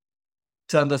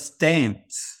to understand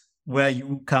where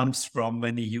Jung comes from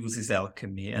when he uses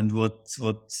alchemy and what's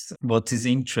his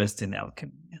interest in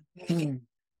alchemy.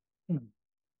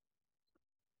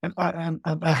 And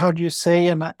I heard you say,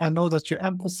 and I know that you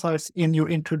emphasize in your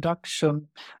introduction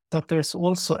that there's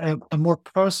also a more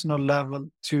personal level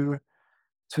to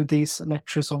these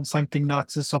lectures on Saint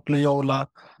Ignatius of Loyola,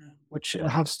 which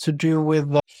has to do with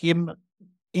him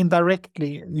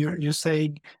indirectly. You're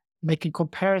saying making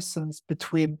comparisons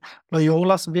between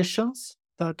Loyola's visions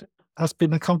that has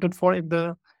been accounted for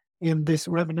in these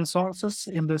reminiscences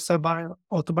in the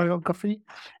semi-autobiography,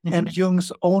 and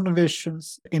Jung's own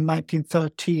visions in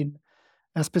 1913.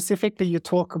 And specifically, you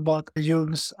talk about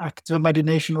Jung's active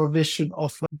imagination or vision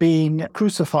of being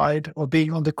crucified or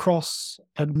being on the cross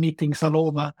and meeting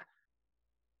Salome.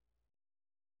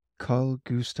 Carl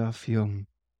Gustav Jung,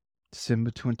 December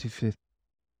 25th,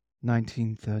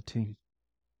 1913.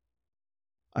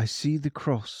 I see the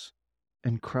cross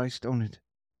and Christ on it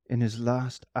in his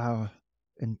last hour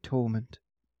and torment.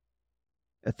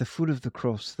 At the foot of the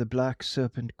cross the black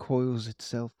serpent coils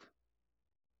itself.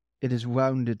 It has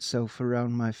wound itself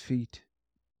around my feet.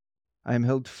 I am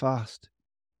held fast,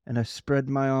 and I spread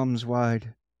my arms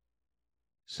wide.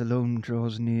 Salome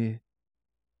draws near.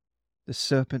 The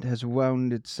serpent has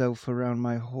wound itself around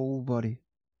my whole body,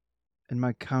 and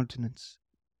my countenance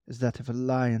is that of a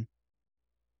lion.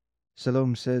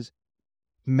 Salome says,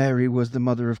 Mary was the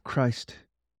mother of Christ.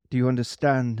 Do you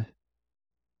understand?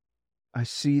 I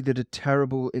see that a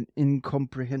terrible and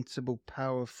incomprehensible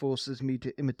power forces me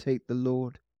to imitate the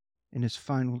Lord in his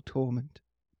final torment.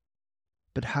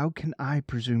 But how can I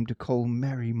presume to call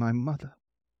Mary my mother?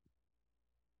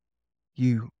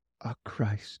 You are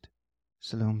Christ,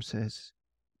 Salome says.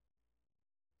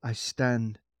 I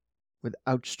stand with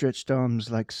outstretched arms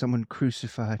like someone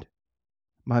crucified,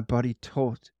 my body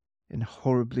taut and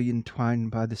horribly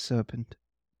entwined by the serpent.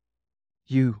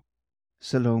 You,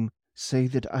 Salome, say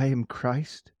that I am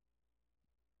Christ?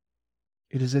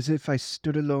 It is as if I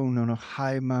stood alone on a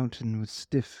high mountain with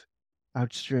stiff,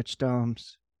 outstretched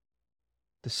arms.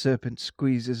 The serpent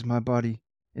squeezes my body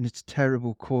in its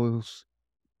terrible coils,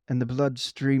 and the blood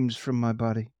streams from my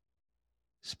body,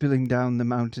 spilling down the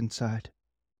mountainside.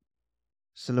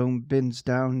 Salome bends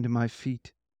down to my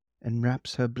feet and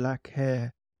wraps her black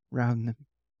hair round them.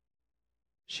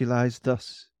 She lies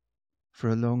thus for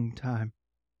a long time.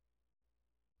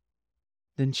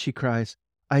 Then she cries,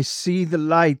 I see the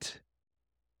light!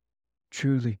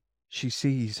 Truly, she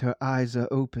sees, her eyes are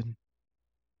open.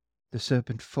 The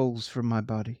serpent falls from my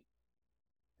body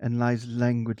and lies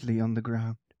languidly on the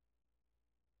ground.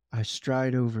 I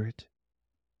stride over it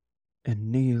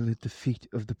and kneel at the feet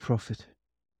of the prophet,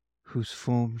 whose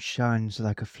form shines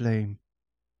like a flame.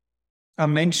 I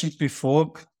mentioned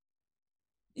before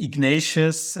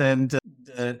Ignatius and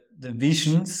the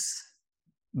visions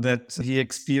that he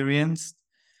experienced,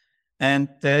 and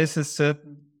there's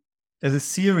a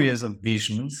series of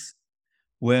visions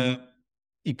where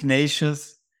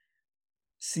Ignatius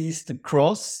sees the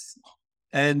cross,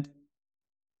 and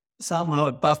somehow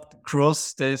above the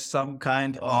cross there's some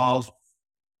kind of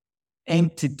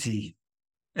entity,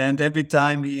 and every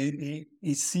time he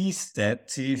sees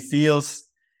that, he feels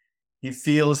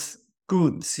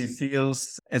good. He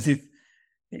feels as if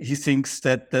he thinks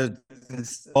that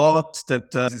this thought,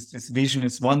 that this vision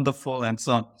is wonderful and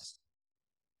so on.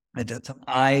 And that some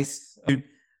eyes,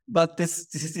 but this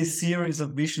series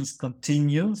of visions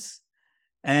continues,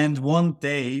 and one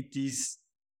day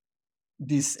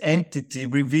this entity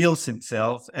reveals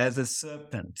itself as a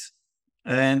serpent.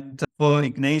 And for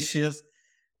Ignatius,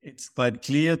 it's quite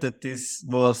clear that this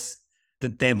was the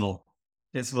devil.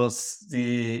 This was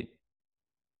the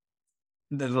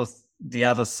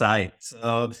other side.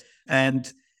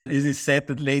 And it is said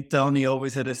that later on he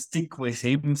always had a stick with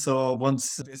him. So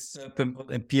once this serpent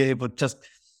would appear, he would just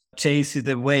chase it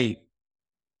away.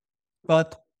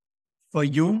 But for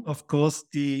Jung, of course,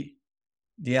 the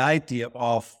idea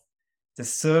of the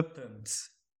serpent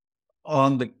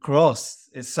on the cross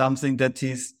is something that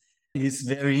he's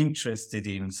very interested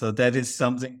in. So that is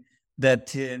something that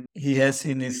he has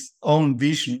in his own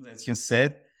vision, as you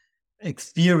said,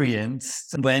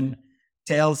 experienced when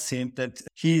tells him that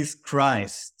he is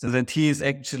Christ, so that he is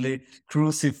actually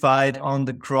crucified on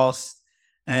the cross,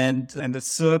 and the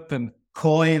serpent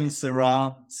coils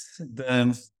around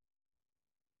the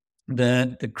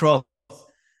cross.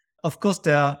 Of course,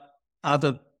 there are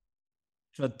other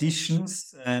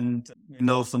traditions, and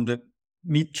from the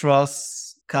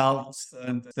Mitras cults,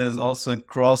 and there's also a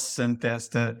cross, and there's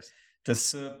the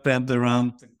serpent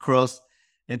around the cross.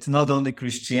 It's not only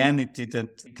Christianity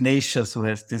that Ignatius who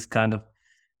has this kind of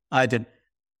idea.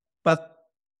 But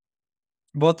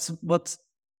what's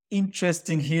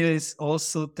interesting here is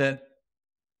also that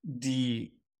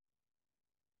the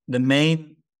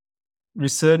main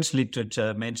research literature,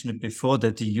 I mentioned it before,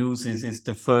 that he uses is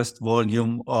the first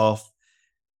volume of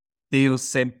Deus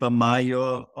Semper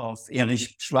Maior of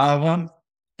Erich Schwarer.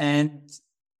 And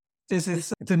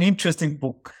it's an interesting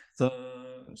book. So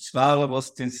Schwarer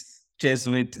was this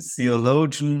Jesuit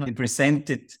theologian. He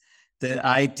presented the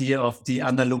idea of the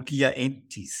analogia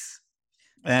entis.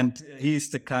 And he is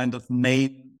the kind of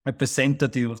main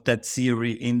representative of that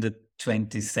theory in the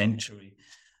 20th century.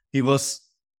 He was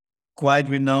quite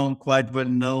renowned, quite well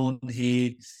known.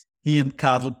 He and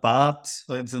Karl Barth,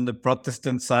 for instance, on the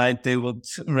Protestant side, they would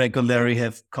regularly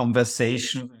have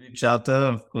conversations with each other,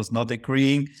 of course not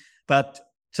agreeing, but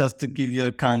just to give you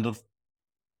a kind of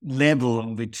level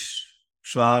on which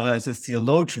Schwarer as a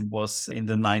theologian was in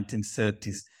the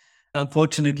 1930s.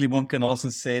 Unfortunately, one can also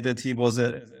say that he was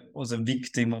a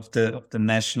victim of the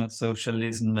National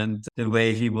Socialism and the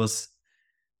way he was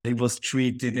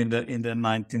treated in the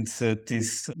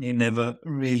 1930s. He never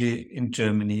really, in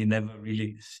Germany, he never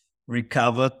really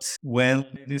recovered well,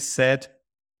 it is said.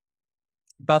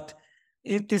 But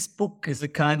this book is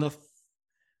it's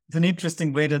an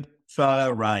interesting way that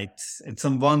Schwarer writes. It's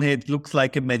on one hand, it looks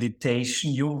like a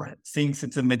meditation. You think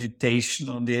it's a meditation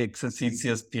on the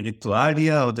exercitia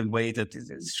spiritualia, or the way that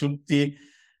it should be.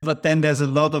 But then there's a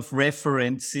lot of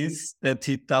references that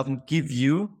he doesn't give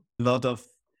you, a lot of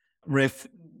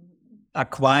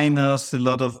Aquinas, a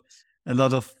lot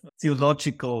of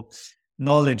theological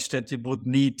knowledge that you would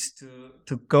need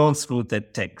to go through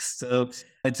that text. So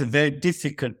it's a very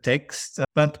difficult text.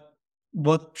 But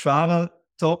what Schwarer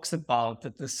talks about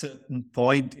at a certain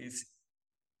point is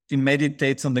he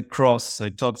meditates on the cross. So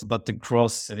he talks about the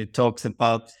cross, and he talks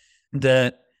about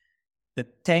the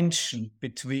tension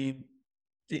between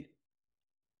the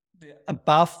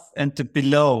above and the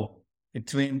below,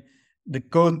 between the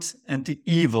good and the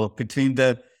evil, between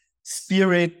the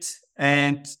spirit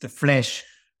and the flesh,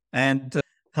 and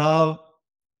how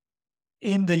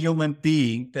in the human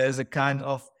being there's a kind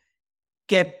of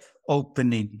gap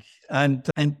opening, and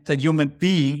the human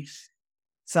being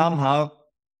somehow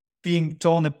being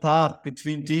torn apart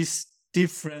between these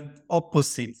different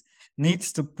opposites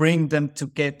needs to bring them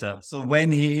together. So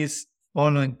when he is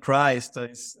following Christ, or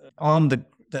is on the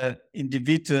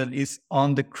individual is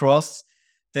on the cross,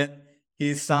 then he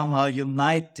is somehow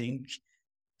uniting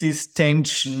this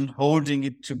tension, holding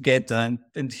it together,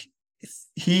 and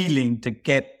healing the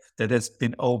gap that has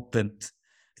been opened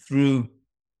through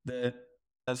the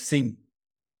sin.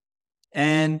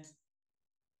 And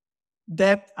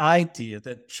that idea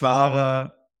that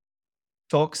Schwarer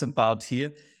talks about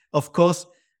here, of course,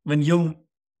 when Jung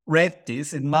read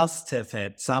this, it must have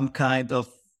had some kind of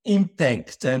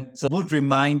impact, and would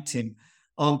remind him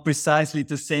on precisely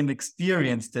the same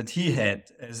experience that he had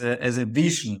as a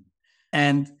vision.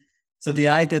 And so the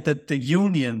idea that the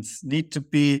unions need to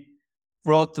be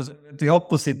brought to the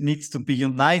opposite needs to be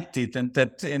united, and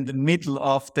that in the middle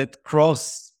of that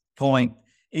cross point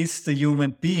is the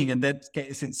human being. In that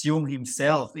case, it's Jung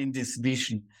himself in this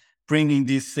vision, bringing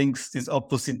these things, this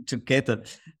opposite together.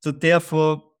 So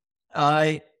therefore,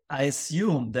 I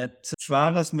assume that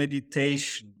Schwarer's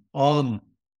meditation on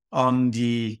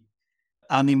the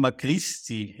Anima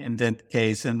Christi in that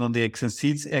case, and on the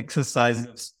exercise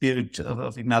of spirit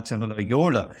of Ignatius of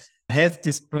Loyola, has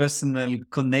this personal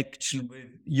connection with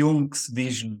Jung's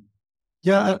vision.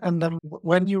 Yeah, and then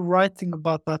when you're writing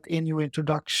about that in your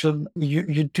introduction,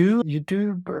 you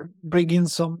do bring in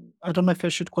some, I don't know if I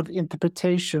should call it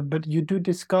interpretation, but you do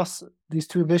discuss these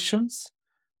two visions,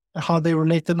 how they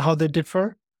relate and how they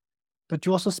differ. But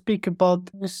you also speak about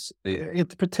this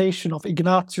interpretation of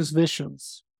Ignatius'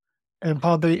 visions and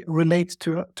how they relate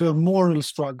to a moral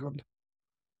struggle.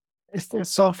 Is there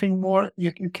something more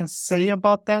you can say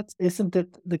about that? Isn't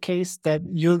it the case that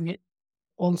Jung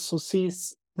also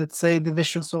sees, let's say, the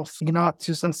visions of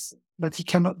Ignatius as that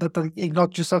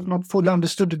Ignatius has not fully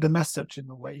understood the message in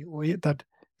a way, or that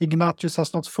Ignatius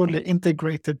has not fully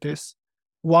integrated this,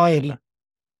 while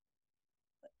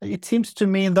it seems to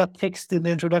me in that text in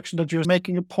the introduction that you're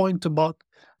making a point about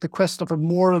the quest of a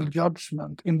moral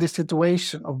judgment in this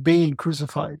situation of being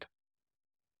crucified.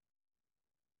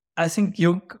 I think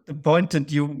the point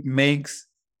that Jung makes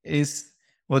is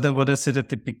what I said at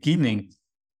the beginning,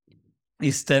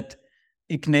 is that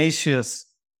Ignatius,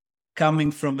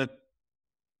 coming from a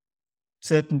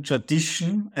certain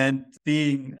tradition, and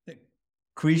being a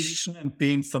Christian and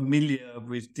being familiar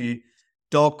with the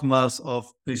dogmas of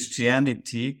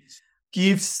Christianity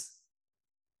gives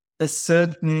a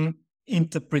certain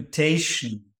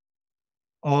interpretation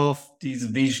of these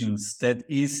visions that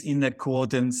is in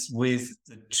accordance with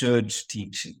the church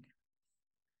teaching.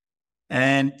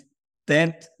 And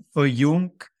that, for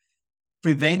Jung,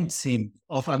 prevents him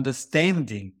of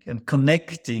understanding and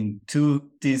connecting to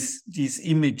these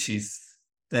images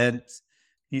that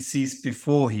he sees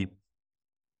before him.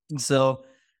 So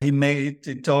he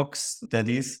talks, that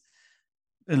is,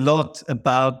 a lot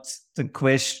about the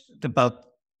question, about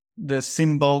the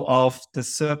symbol of the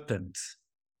serpent.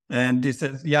 And he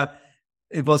says,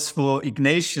 it was for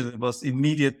Ignatius, it was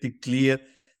immediately clear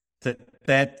that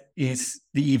that is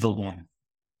the evil one,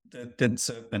 that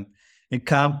serpent. It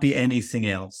can't be anything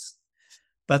else.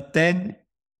 But then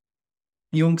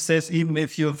Jung says, even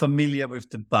if you're familiar with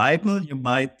the Bible, you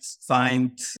might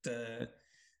find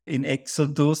in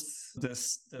Exodus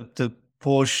the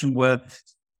portion where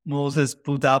Moses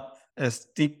put up a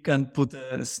stick and put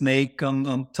a snake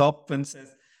on top and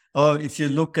says, oh, if you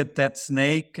look at that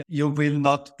snake, you will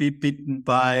not be bitten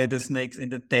by the snakes in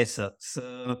the desert.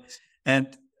 So,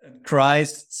 and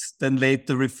Christ then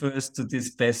later refers to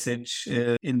this passage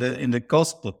in the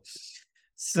gospel.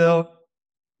 So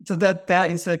that there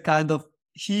is a kind of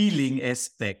healing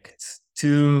aspect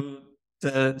to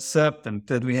the serpent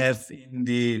that we have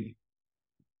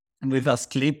with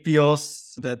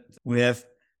Asclepios, that we have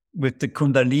with the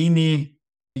Kundalini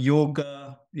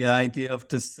yoga, the idea of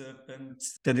the serpent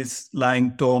that is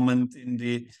lying dormant in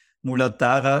the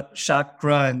Muladhara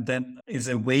chakra and then is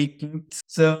awakened.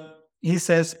 So he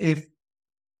says if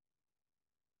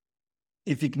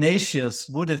Ignatius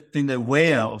would have been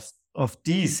aware of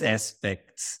these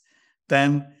aspects,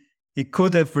 then he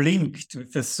could have linked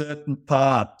with a certain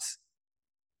part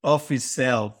of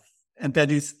himself, and that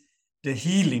is the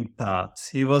healing part.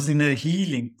 He was in a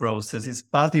healing process. His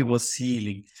body was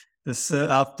healing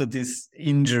after this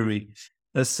injury.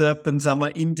 The serpent somehow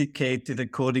indicated,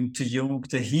 according to Jung,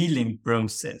 the healing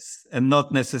process, and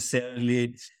not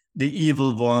necessarily the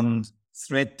evil one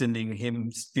threatening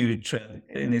him spiritually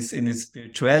in his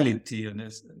spirituality.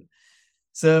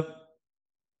 So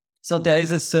there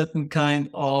is a certain kind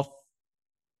of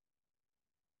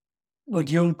what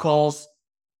Jung calls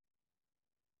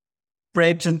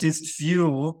prejudiced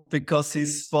view, because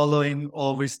he's following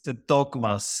always the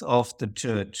dogmas of the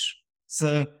church.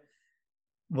 So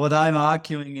what I'm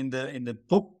arguing in the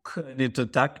book, in the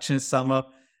introduction somehow,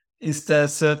 is there a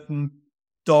certain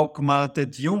dogma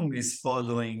that Jung is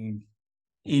following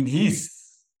in his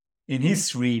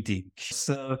reading.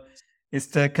 So is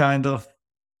there kind of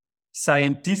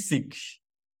scientific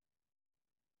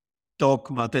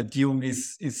dogma that Jung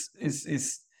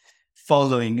is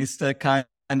following? Is there kind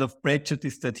of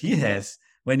prejudice that he has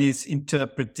when he's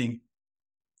interpreting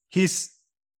his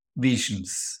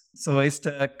visions? So is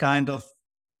there a kind of,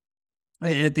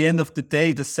 at the end of the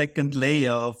day, the second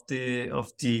layer of the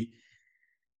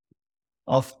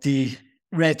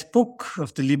Red Book,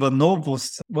 of the Liber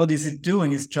Novus, what is it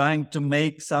doing? It's trying to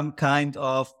make some kind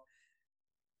of,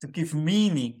 to give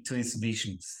meaning to his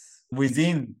visions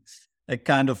within a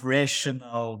kind of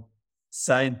rational,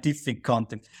 scientific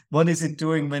context. What is it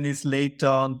doing when it's later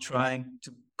on trying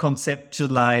to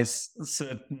conceptualize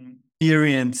certain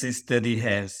experiences that he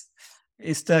has?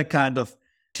 Is there a kind of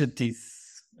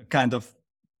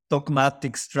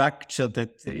dogmatic structure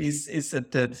that is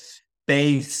at the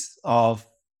base of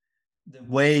the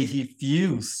way he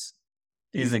views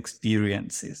his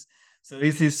experiences? So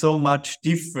this is so much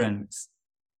different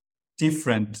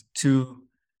to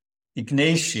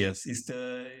Ignatius.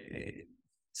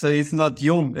 So it's not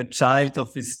Jung, a child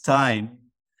of his time,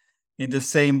 in the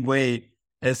same way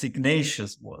as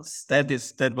Ignatius was. That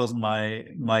was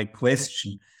my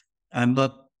question. I'm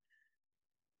not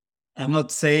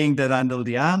saying that I know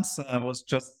the answer. I was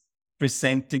just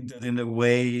presenting that in a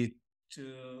way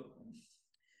to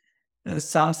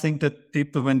something that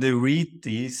people, when they read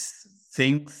these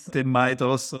things, they might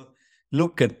also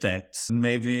look at that and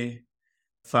maybe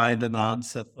find an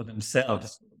answer for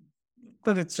themselves.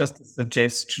 But it's just a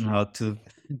suggestion how to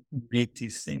read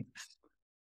these things.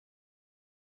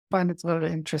 I find it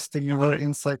very interesting and very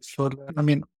insightful. I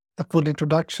mean, a full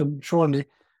introduction, surely,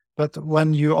 but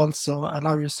when you also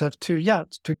allow yourself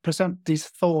to present these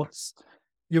thoughts,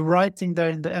 you're writing there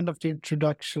in the end of the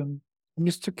introduction, and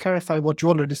just to clarify what you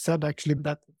already said, actually,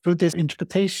 that through this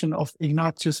interpretation of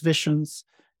Ignatius' visions,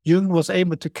 Jung was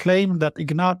able to claim that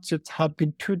Ignatius had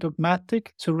been too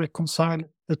dogmatic to reconcile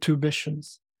the two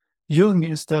visions. Jung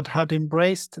instead had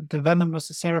embraced the venomous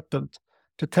serpent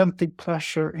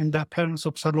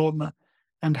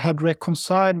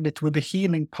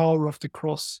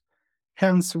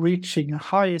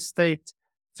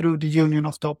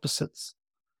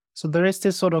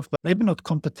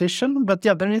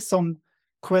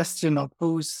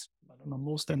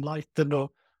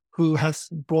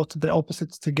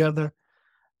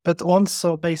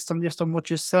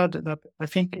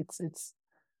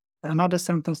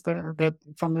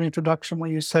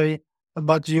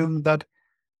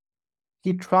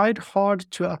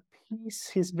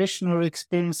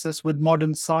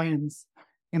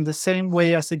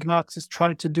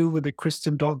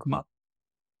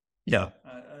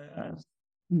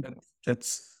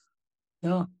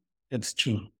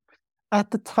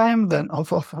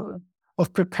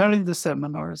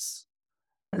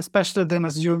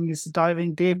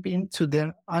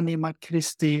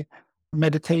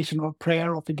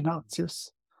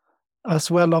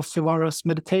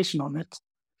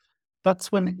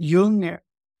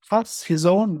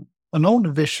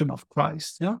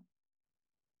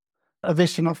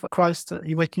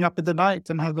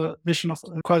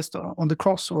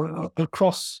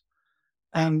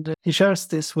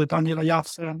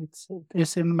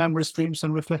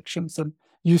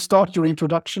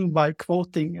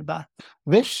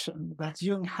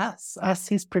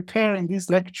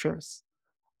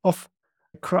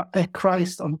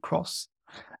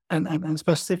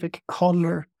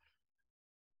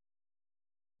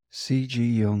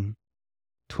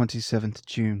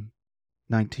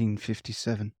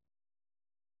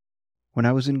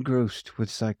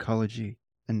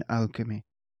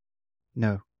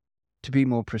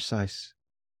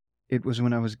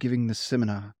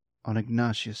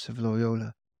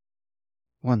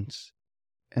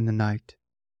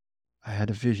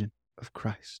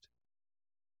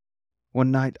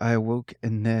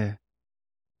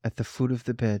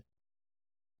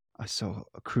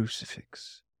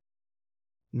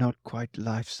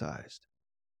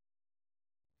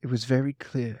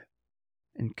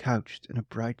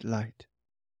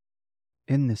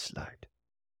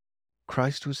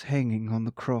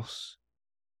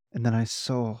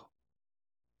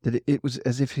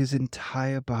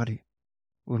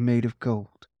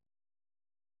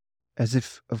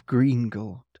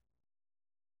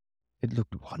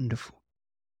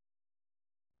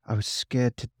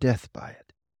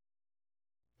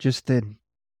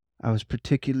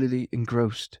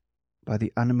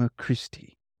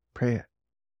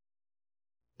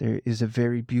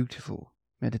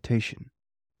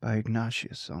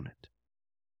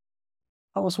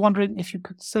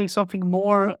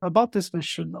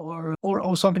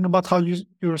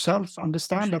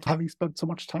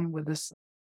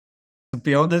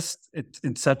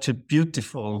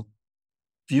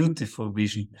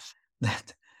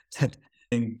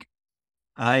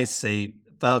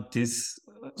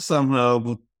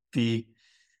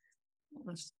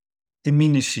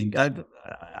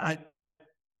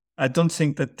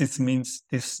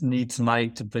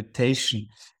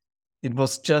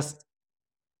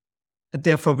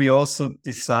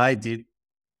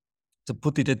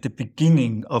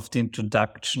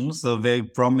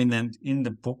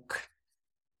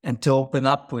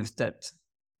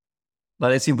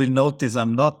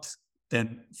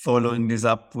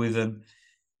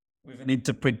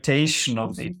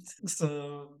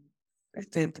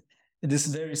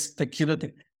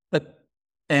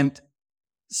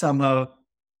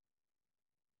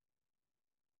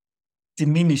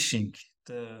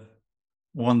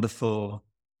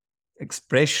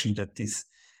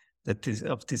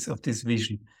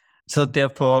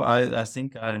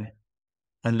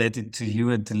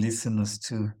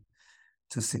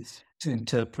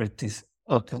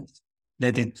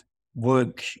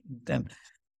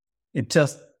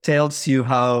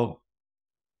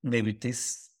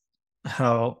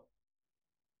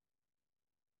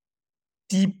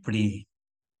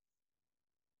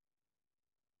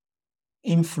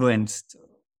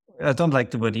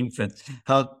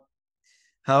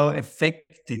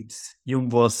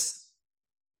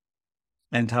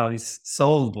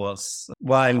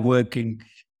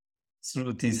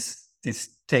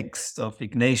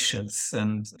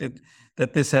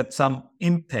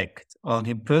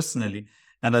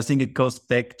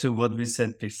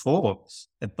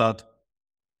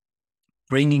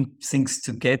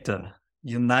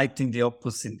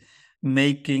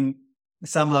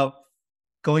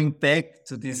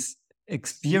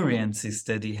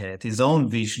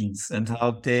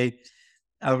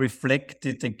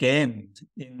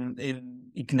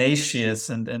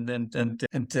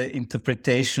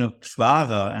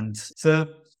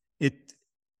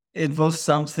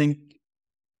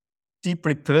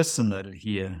deeply personal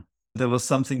here. There was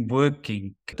something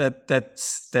working.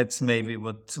 That's maybe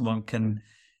what one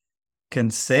can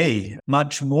say,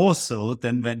 much more so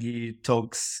than when he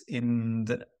talks in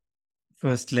the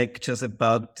first lectures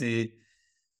about the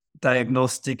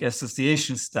diagnostic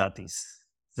association studies.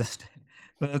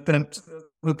 But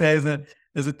there's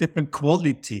a different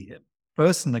quality, a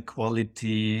personal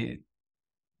quality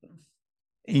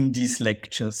in these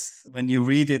lectures. When you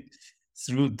read it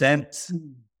through that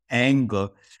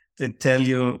angle, they tell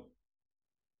you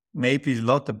maybe a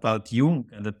lot about Jung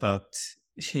and about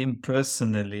him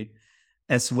personally,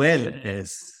 as well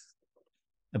as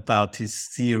about his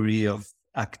theory of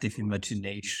active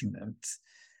imagination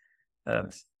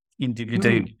and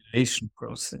individualization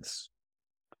process.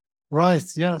 Right,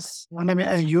 yes. And I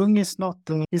mean, Jung is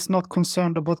not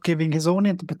concerned about giving his own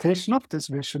interpretation of this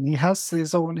vision. He has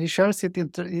his own, he shares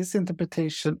his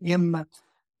interpretation in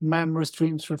memory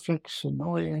streams reflection.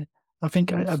 I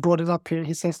think I brought it up here.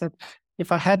 He says that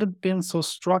if I hadn't been so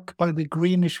struck by the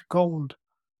greenish gold,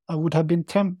 I would have been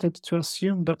tempted to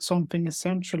assume that something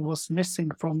essential was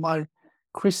missing from my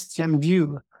Christian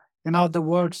view. In other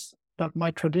words, that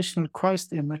my traditional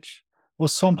Christ image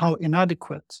was somehow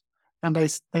inadequate, and I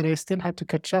still had to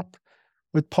catch up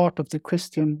with part of the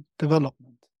Christian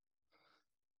development.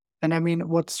 And I mean,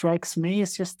 what strikes me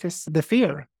is just the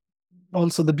fear,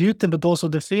 also the beauty, but also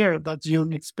the fear that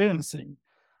Jung experiencing,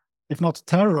 if not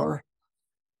terror.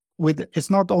 It's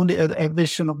not only a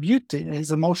vision of beauty, his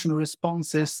emotional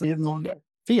response is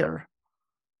fear.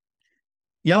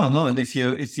 Yeah, no, and if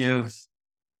you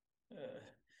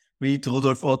read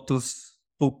Rudolf Otto's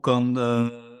book on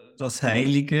Das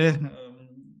Heilige,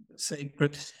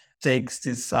 sacred, takes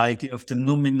this idea of the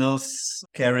numinous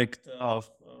character of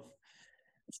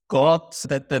God,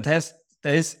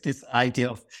 there is this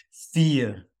idea of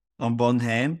fear on one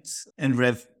hand and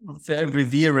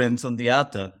reverence on the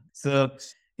other. So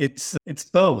it's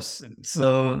both.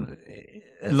 So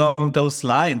along those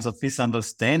lines of this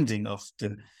understanding of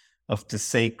the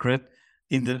sacred,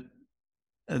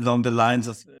 along the lines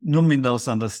of numinous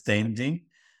understanding,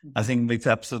 I think it makes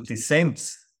absolutely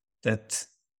sense that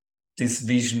this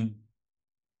vision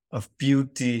of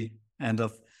beauty and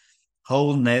of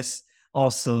wholeness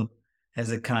also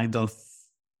has a kind of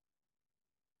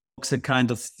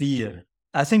fear.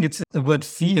 I think it's the word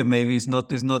fear maybe is not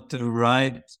the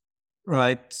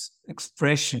right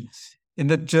expression. In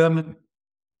the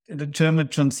German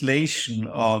translation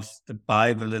of the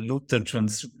Bible, the Luther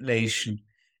translation,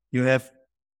 you have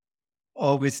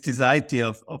always this idea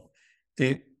of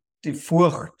the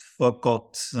Furcht vor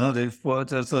Gott,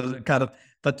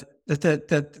 but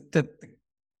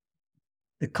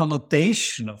the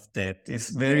connotation of that is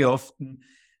very often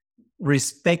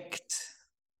respect,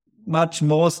 much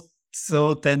more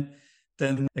so than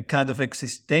a kind of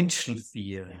existential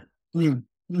fear. Yeah.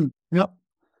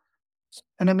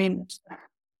 And I mean,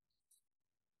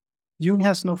 Jung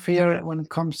has no fear when it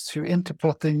comes to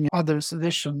interpreting others'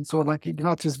 visions or like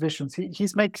Ignatius' visions.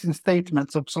 He's making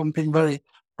statements of something very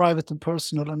private and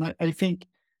personal. And I think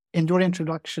in your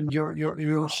introduction,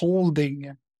 you're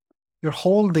holding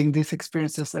these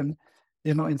experiences and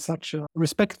in such a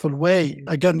respectful way.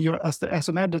 Again, you're as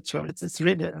an editor, it's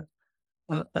really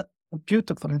a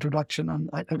beautiful introduction, and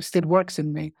it still works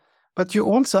in me. But you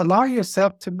also allow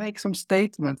yourself to make some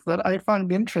statements that I find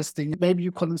interesting. Maybe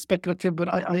you call them speculative, but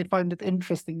I find it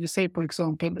interesting. You say, for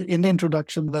example, in the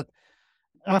introduction that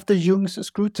after Jung's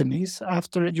scrutinies,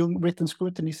 after Jung written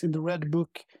scrutinies in the Red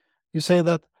Book, you say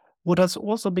that what has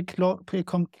also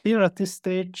become clear at this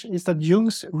stage is that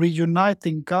Jung's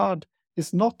reuniting God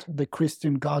is not the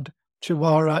Christian God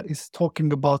Chivara is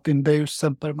talking about in Deus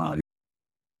Semper Mari.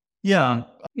 Yeah.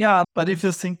 But if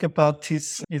you think about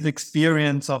his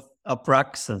experience of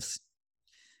apraxis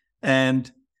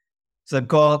and the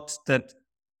God that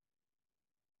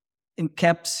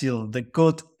encapsulates the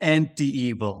good and the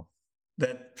evil,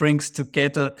 that brings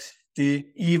together the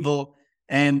evil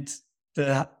and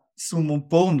the summum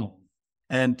bonum.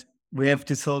 And we have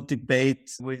this whole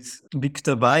debate with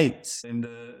Victor White in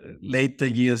the later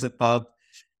years about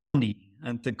money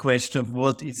and the question of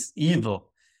what is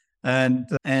evil. And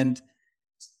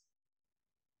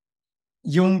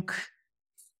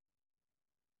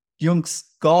Jung's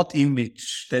God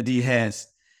image that he has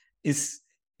is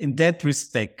in that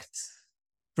respect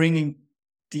bringing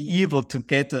the evil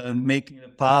together and making a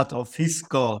part of his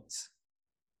God,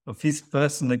 of his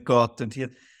personal God. And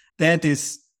that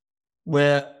is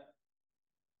where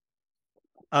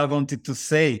I wanted to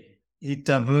say he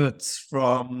diverts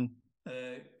from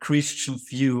a Christian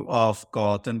view of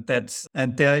God, and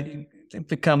there it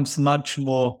becomes much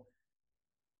more.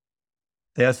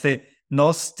 There's the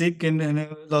Gnostic in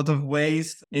a lot of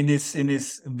ways. In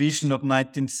his vision of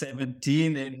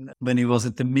 1917, when he was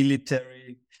at the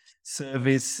military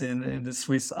service in the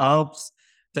Swiss Alps,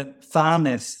 that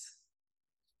farness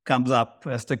comes up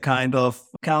as the kind of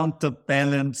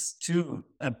counterbalance to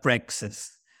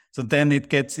praxis. So then it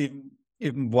gets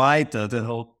even wider, the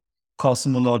whole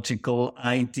cosmological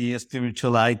idea,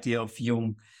 spiritual idea of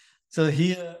Jung. So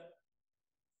here,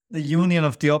 the union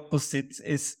of the opposites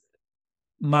is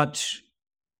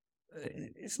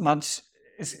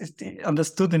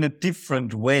understood in a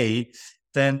different way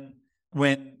than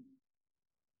when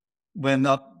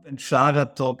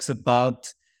Shara talks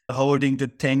about holding the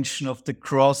tension of the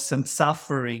cross and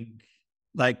suffering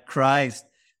like Christ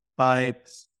by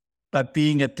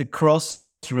being at the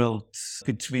crossroads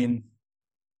between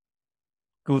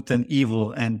good and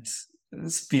evil and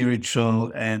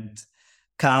spiritual and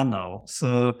carnal.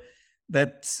 So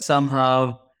that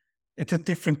somehow it's a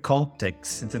different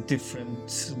context, it's a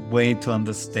different way to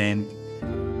understand